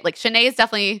Shanae. Like Shanae is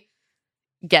definitely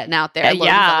getting out there. Logan's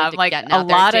yeah, definitely like getting a out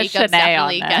there. lot of Jacob's Shanae on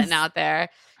definitely this. getting out there.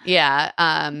 Yeah.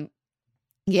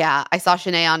 Yeah, I saw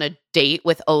Shanae on a date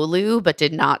with Olu, but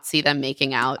did not see them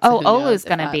making out. Oh, who knows Olu's if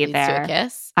gonna that be leads to a there.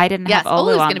 kiss. I didn't Yes, have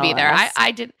Olu Olu's on going to the be there. list.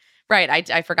 I did. Right.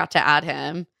 I forgot to add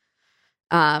him.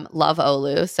 Love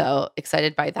Olu. So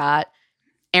excited by that.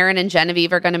 Aaron and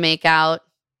Genevieve are going to make out.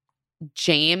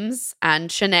 James and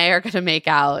Shanae are going to make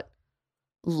out.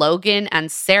 Logan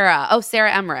and Sarah. Oh,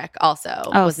 Sarah Emmerich also.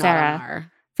 Oh, was not Sarah. on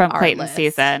our From our Clayton list.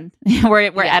 season. we're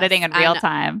Yes, editing in real and-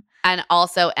 time. And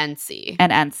also NC.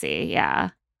 And NC, yeah.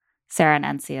 Sarah and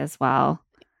NC as well.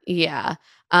 Yeah.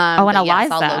 Oh, and but yeah, I Eliza.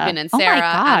 saw Logan and Oh my Sarah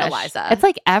gosh. and Eliza. It's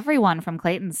like everyone from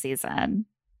Clayton's season.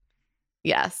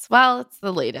 Yes. Well, it's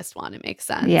the latest one. It makes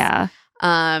sense. Yeah.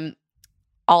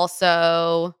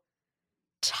 Also,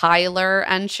 Tyler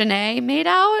and Shanae made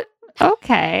out.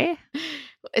 Okay.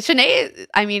 Shanae,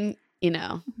 I mean,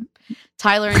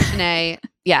 Tyler and Shanae.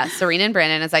 Yeah, Serena and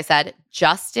Brandon, as I said.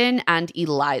 Justin and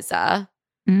Eliza.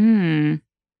 Mm.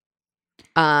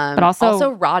 But also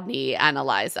Rodney and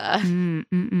Eliza.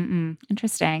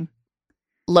 Interesting.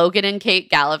 Logan and Kate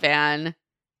Gallivan.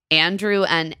 Andrew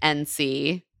and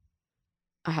NC.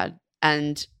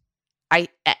 And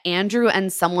Andrew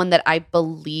and someone that I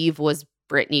believe was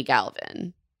Brittany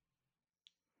Galvin.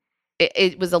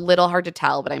 It was a little hard to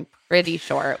tell, but I'm pretty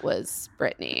sure it was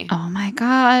Brittany. Oh my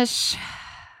gosh.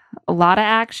 A lot of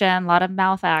action, a lot of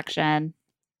mouth action.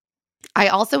 I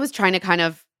also was trying to kind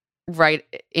of write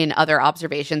in other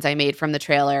observations I made from the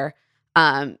trailer.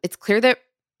 It's clear that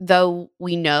though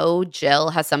we know Jill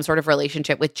has some sort of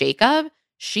relationship with Jacob,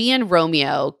 she and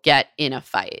Romeo get in a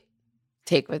fight.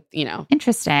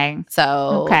 Interesting.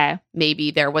 So Okay.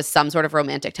 maybe there was some sort of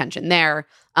romantic tension there.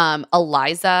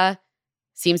 Eliza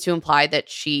seems to imply that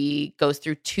she goes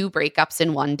through 2 breakups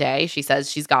in one day. She says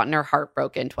she's gotten her heart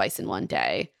broken twice in one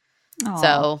day. Aw.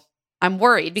 So I'm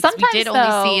worried because Sometimes, we did only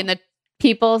though, see in the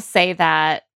people say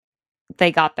that they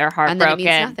got their heart and then broken. it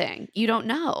means nothing. You don't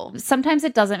know. Sometimes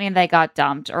it doesn't mean they got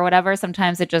dumped or whatever.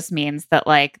 Sometimes it just means that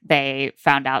like they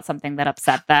found out something that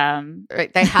upset them.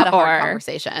 Right. They had a hard Or-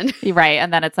 conversation. Right.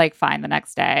 And then it's like fine the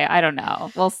next day. I don't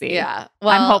know. We'll see. Yeah.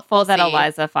 I'm hopeful we'll that see.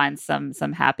 Eliza finds some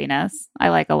happiness. I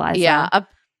like Eliza. Yeah.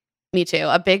 Me too.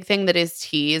 A big thing that is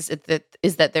teased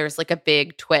is that there's like a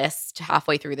big twist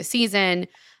halfway through the season.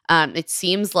 It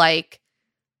seems like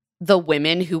the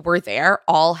women who were there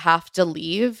all have to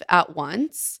leave at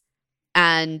once,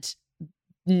 and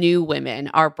new women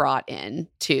are brought in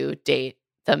to date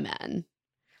the men.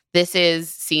 This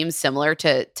seems similar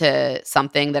to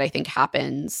something that I think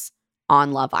happens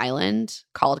on Love Island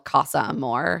called Casa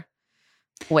Amor,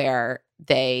 where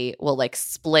they will like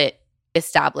split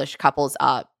established couples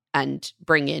up and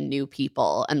bring in new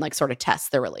people and like sort of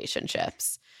test their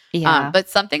relationships. Yeah. But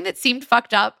something that seemed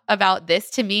fucked up about this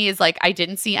to me is like I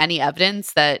didn't see any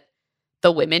evidence that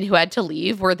the women who had to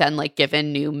leave were then like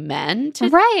given new men to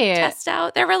right. test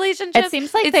out their relationships. It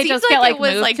seems like It they seems just get like it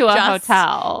was, moved like, to a just-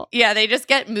 hotel. Yeah, they just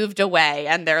get moved away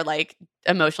and they're like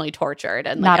emotionally tortured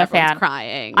and like Not a everyone's fan.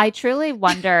 crying. I truly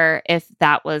wonder if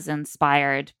that was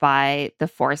inspired by the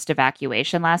forced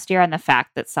evacuation last year and the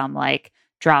fact that some like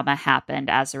drama happened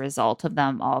as a result of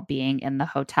them all being in the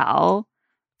hotel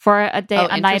for a day, Oh,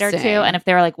 a night or two. interesting. And if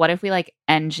they were like, what if we like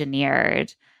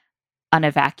engineered an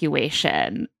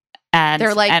evacuation? And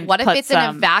They're like, and what if put it's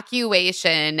some- an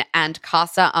evacuation and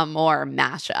Casa Amor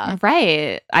mashup?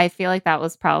 Right. I feel like that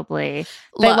was probably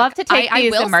they Look, love to take I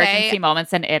these will emergency say-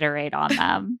 moments and iterate on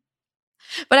them.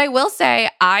 But I will say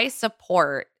I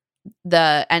support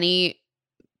any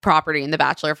property in the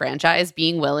Bachelor franchise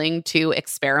being willing to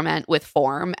experiment with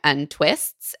form and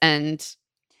twists. And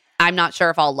I'm not sure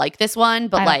if I'll like this one,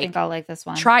 but I don't like think I'll like this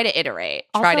one. try to iterate.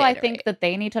 Also, Try to I iterate. think that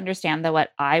they need to understand that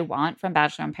what I want from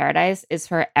Bachelor in Paradise is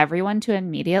for everyone to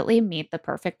immediately meet the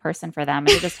perfect person for them and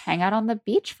to just hang out on the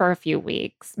beach for a few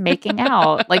weeks, making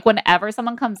out. Like whenever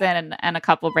someone comes in and a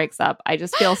couple breaks up, I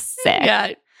just feel sick.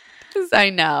 Yeah, 'cause I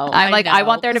know. I'm like, I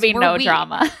want there to 'cause be we're no weak.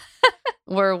 drama.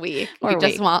 We're weak. We're We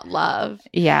just weak. want love.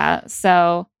 Yeah.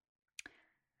 So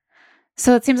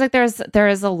it seems like there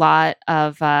is a lot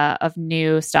of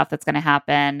new stuff that's going to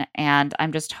happen, and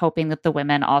I'm just hoping that the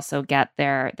women also get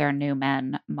their new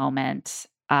men moment.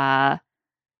 I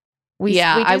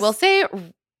do will say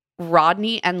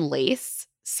Rodney and Lace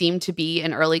seem to be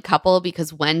an early couple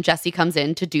because when Jesse comes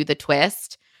in to do the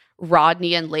twist,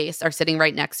 Rodney and Lace are sitting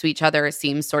right next to each other. It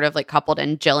seems sort of like coupled,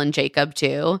 and Jill and Jacob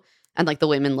too. And like the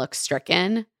women look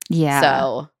stricken. Yeah.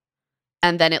 So,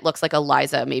 and then it looks like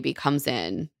Eliza maybe comes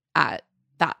in at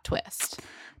that twist.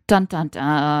 Dun dun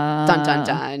dun. Dun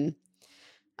dun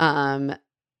dun.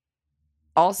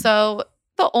 Also,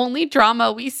 the only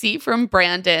drama we see from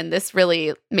Brandon, this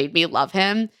really made me love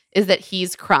him, is that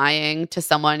he's crying to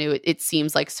someone who it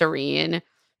seems like Serene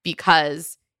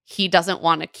because he doesn't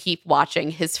want to keep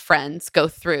watching his friends go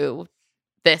through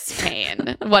this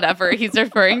pain, whatever he's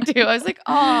referring to. I was like,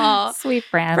 oh, Sweet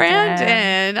Brandon.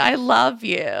 Brandon, I love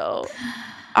you.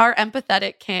 Our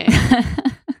empathetic king.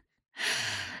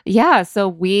 Yeah, so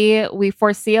we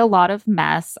foresee a lot of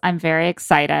mess. I'm very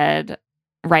excited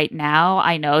right now.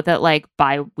 I know that like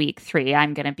by week 3,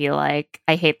 I'm going to be like,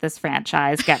 I hate this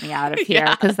franchise. Get me out of here.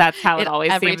 Yeah. Because that's how it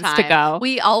always every seems to go.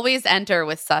 We always enter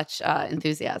with such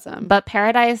enthusiasm. But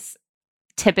Paradise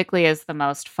typically is the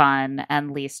most fun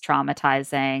and least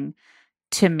traumatizing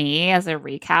to me as a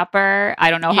recapper.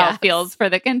 I don't know how Yes. it feels for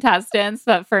the contestants,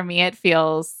 but for me, it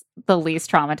feels the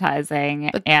least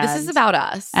traumatizing. But and this is about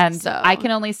us. and so. I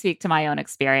can only speak to my own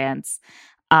experience.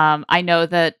 I know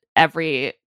that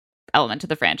every element of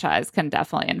the franchise can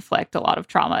definitely inflict a lot of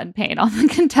trauma and pain on the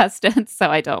contestants, so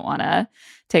I don't want to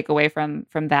take away from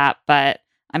that. But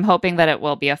I'm hoping that it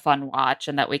will be a fun watch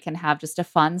and that we can have just a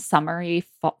fun summery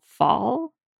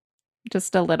fall,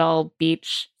 just a little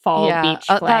beach beach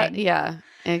fling. yeah,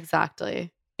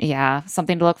 exactly. Yeah,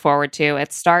 something to look forward to.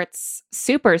 It starts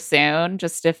super soon,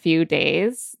 just a few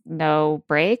days. No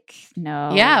break,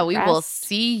 no. Yeah, we will rest.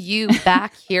 see you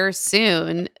back here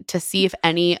soon to see if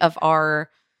any of our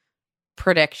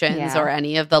predictions Yeah. or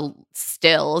any of the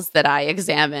stills that I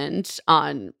examined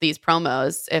on these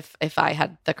promos, if I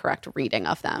had the correct reading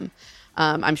of them.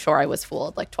 I'm sure I was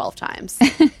fooled like 12 times.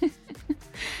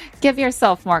 Give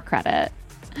yourself more credit.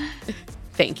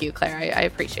 Thank you, Claire. I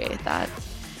appreciate that.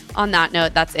 On that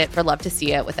note, that's it for Love to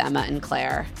See It with Emma and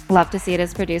Claire. Love to See It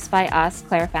is produced by us,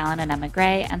 Claire Fallon and Emma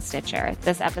Gray, and Stitcher.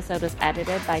 This episode was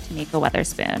edited by Tamika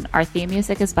Weatherspoon. Our theme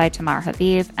music is by Tamar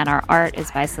Habib, and our art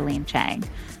is by Celine Chang.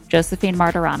 Josephine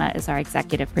Martirana is our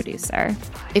executive producer.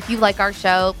 If you like our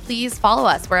show, please follow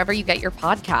us wherever you get your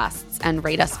podcasts and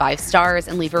rate us 5 stars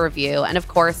and leave a review. And of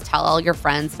course, tell all your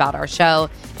friends about our show.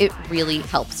 It really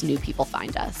helps new people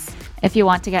find us. If you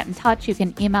want to get in touch, you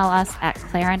can email us at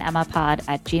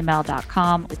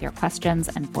claireandemmapod@gmail.com with your questions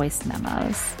and voice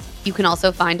memos. You can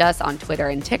also find us on Twitter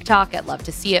and TikTok at Love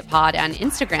to See It Pod and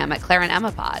Instagram at Claire and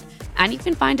Emma Pod. And you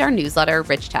can find our newsletter,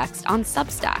 Rich Text, on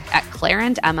Substack at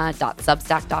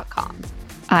claireandemma.substack.com.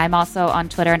 I'm also on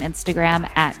Twitter and Instagram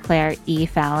at Claire E.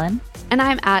 Fallon. And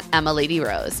I'm at Emma Lady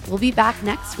Rose. We'll be back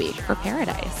next week for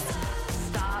Paradise.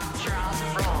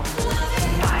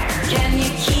 Can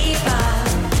you keep up?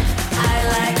 I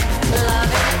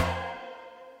love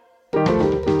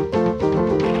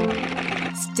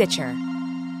it. Stitcher.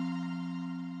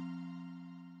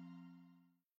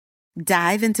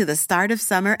 Dive into the start of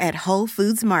summer at Whole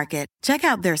Foods Market. Check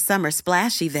out their Summer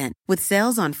Splash event with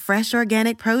sales on fresh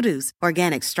organic produce,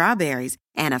 organic strawberries,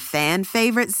 and a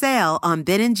fan-favorite sale on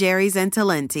Ben & Jerry's and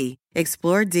Talenti.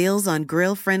 Explore deals on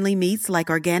grill-friendly meats like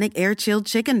organic air-chilled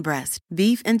chicken breast,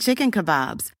 beef and chicken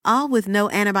kebabs, all with no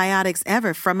antibiotics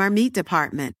ever from our meat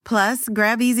department. Plus,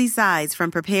 grab easy sides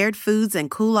from prepared foods and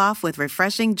cool off with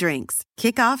refreshing drinks.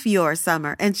 Kick off your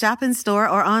summer and shop in store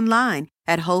or online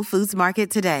at Whole Foods Market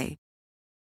today.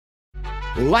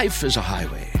 Life is a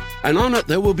highway, and on it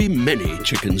there will be many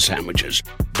chicken sandwiches.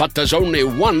 But there's only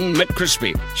one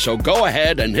McCrispy. So go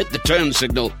ahead and hit the turn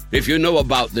signal if you know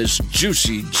about this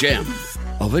juicy gem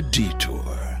of a detour.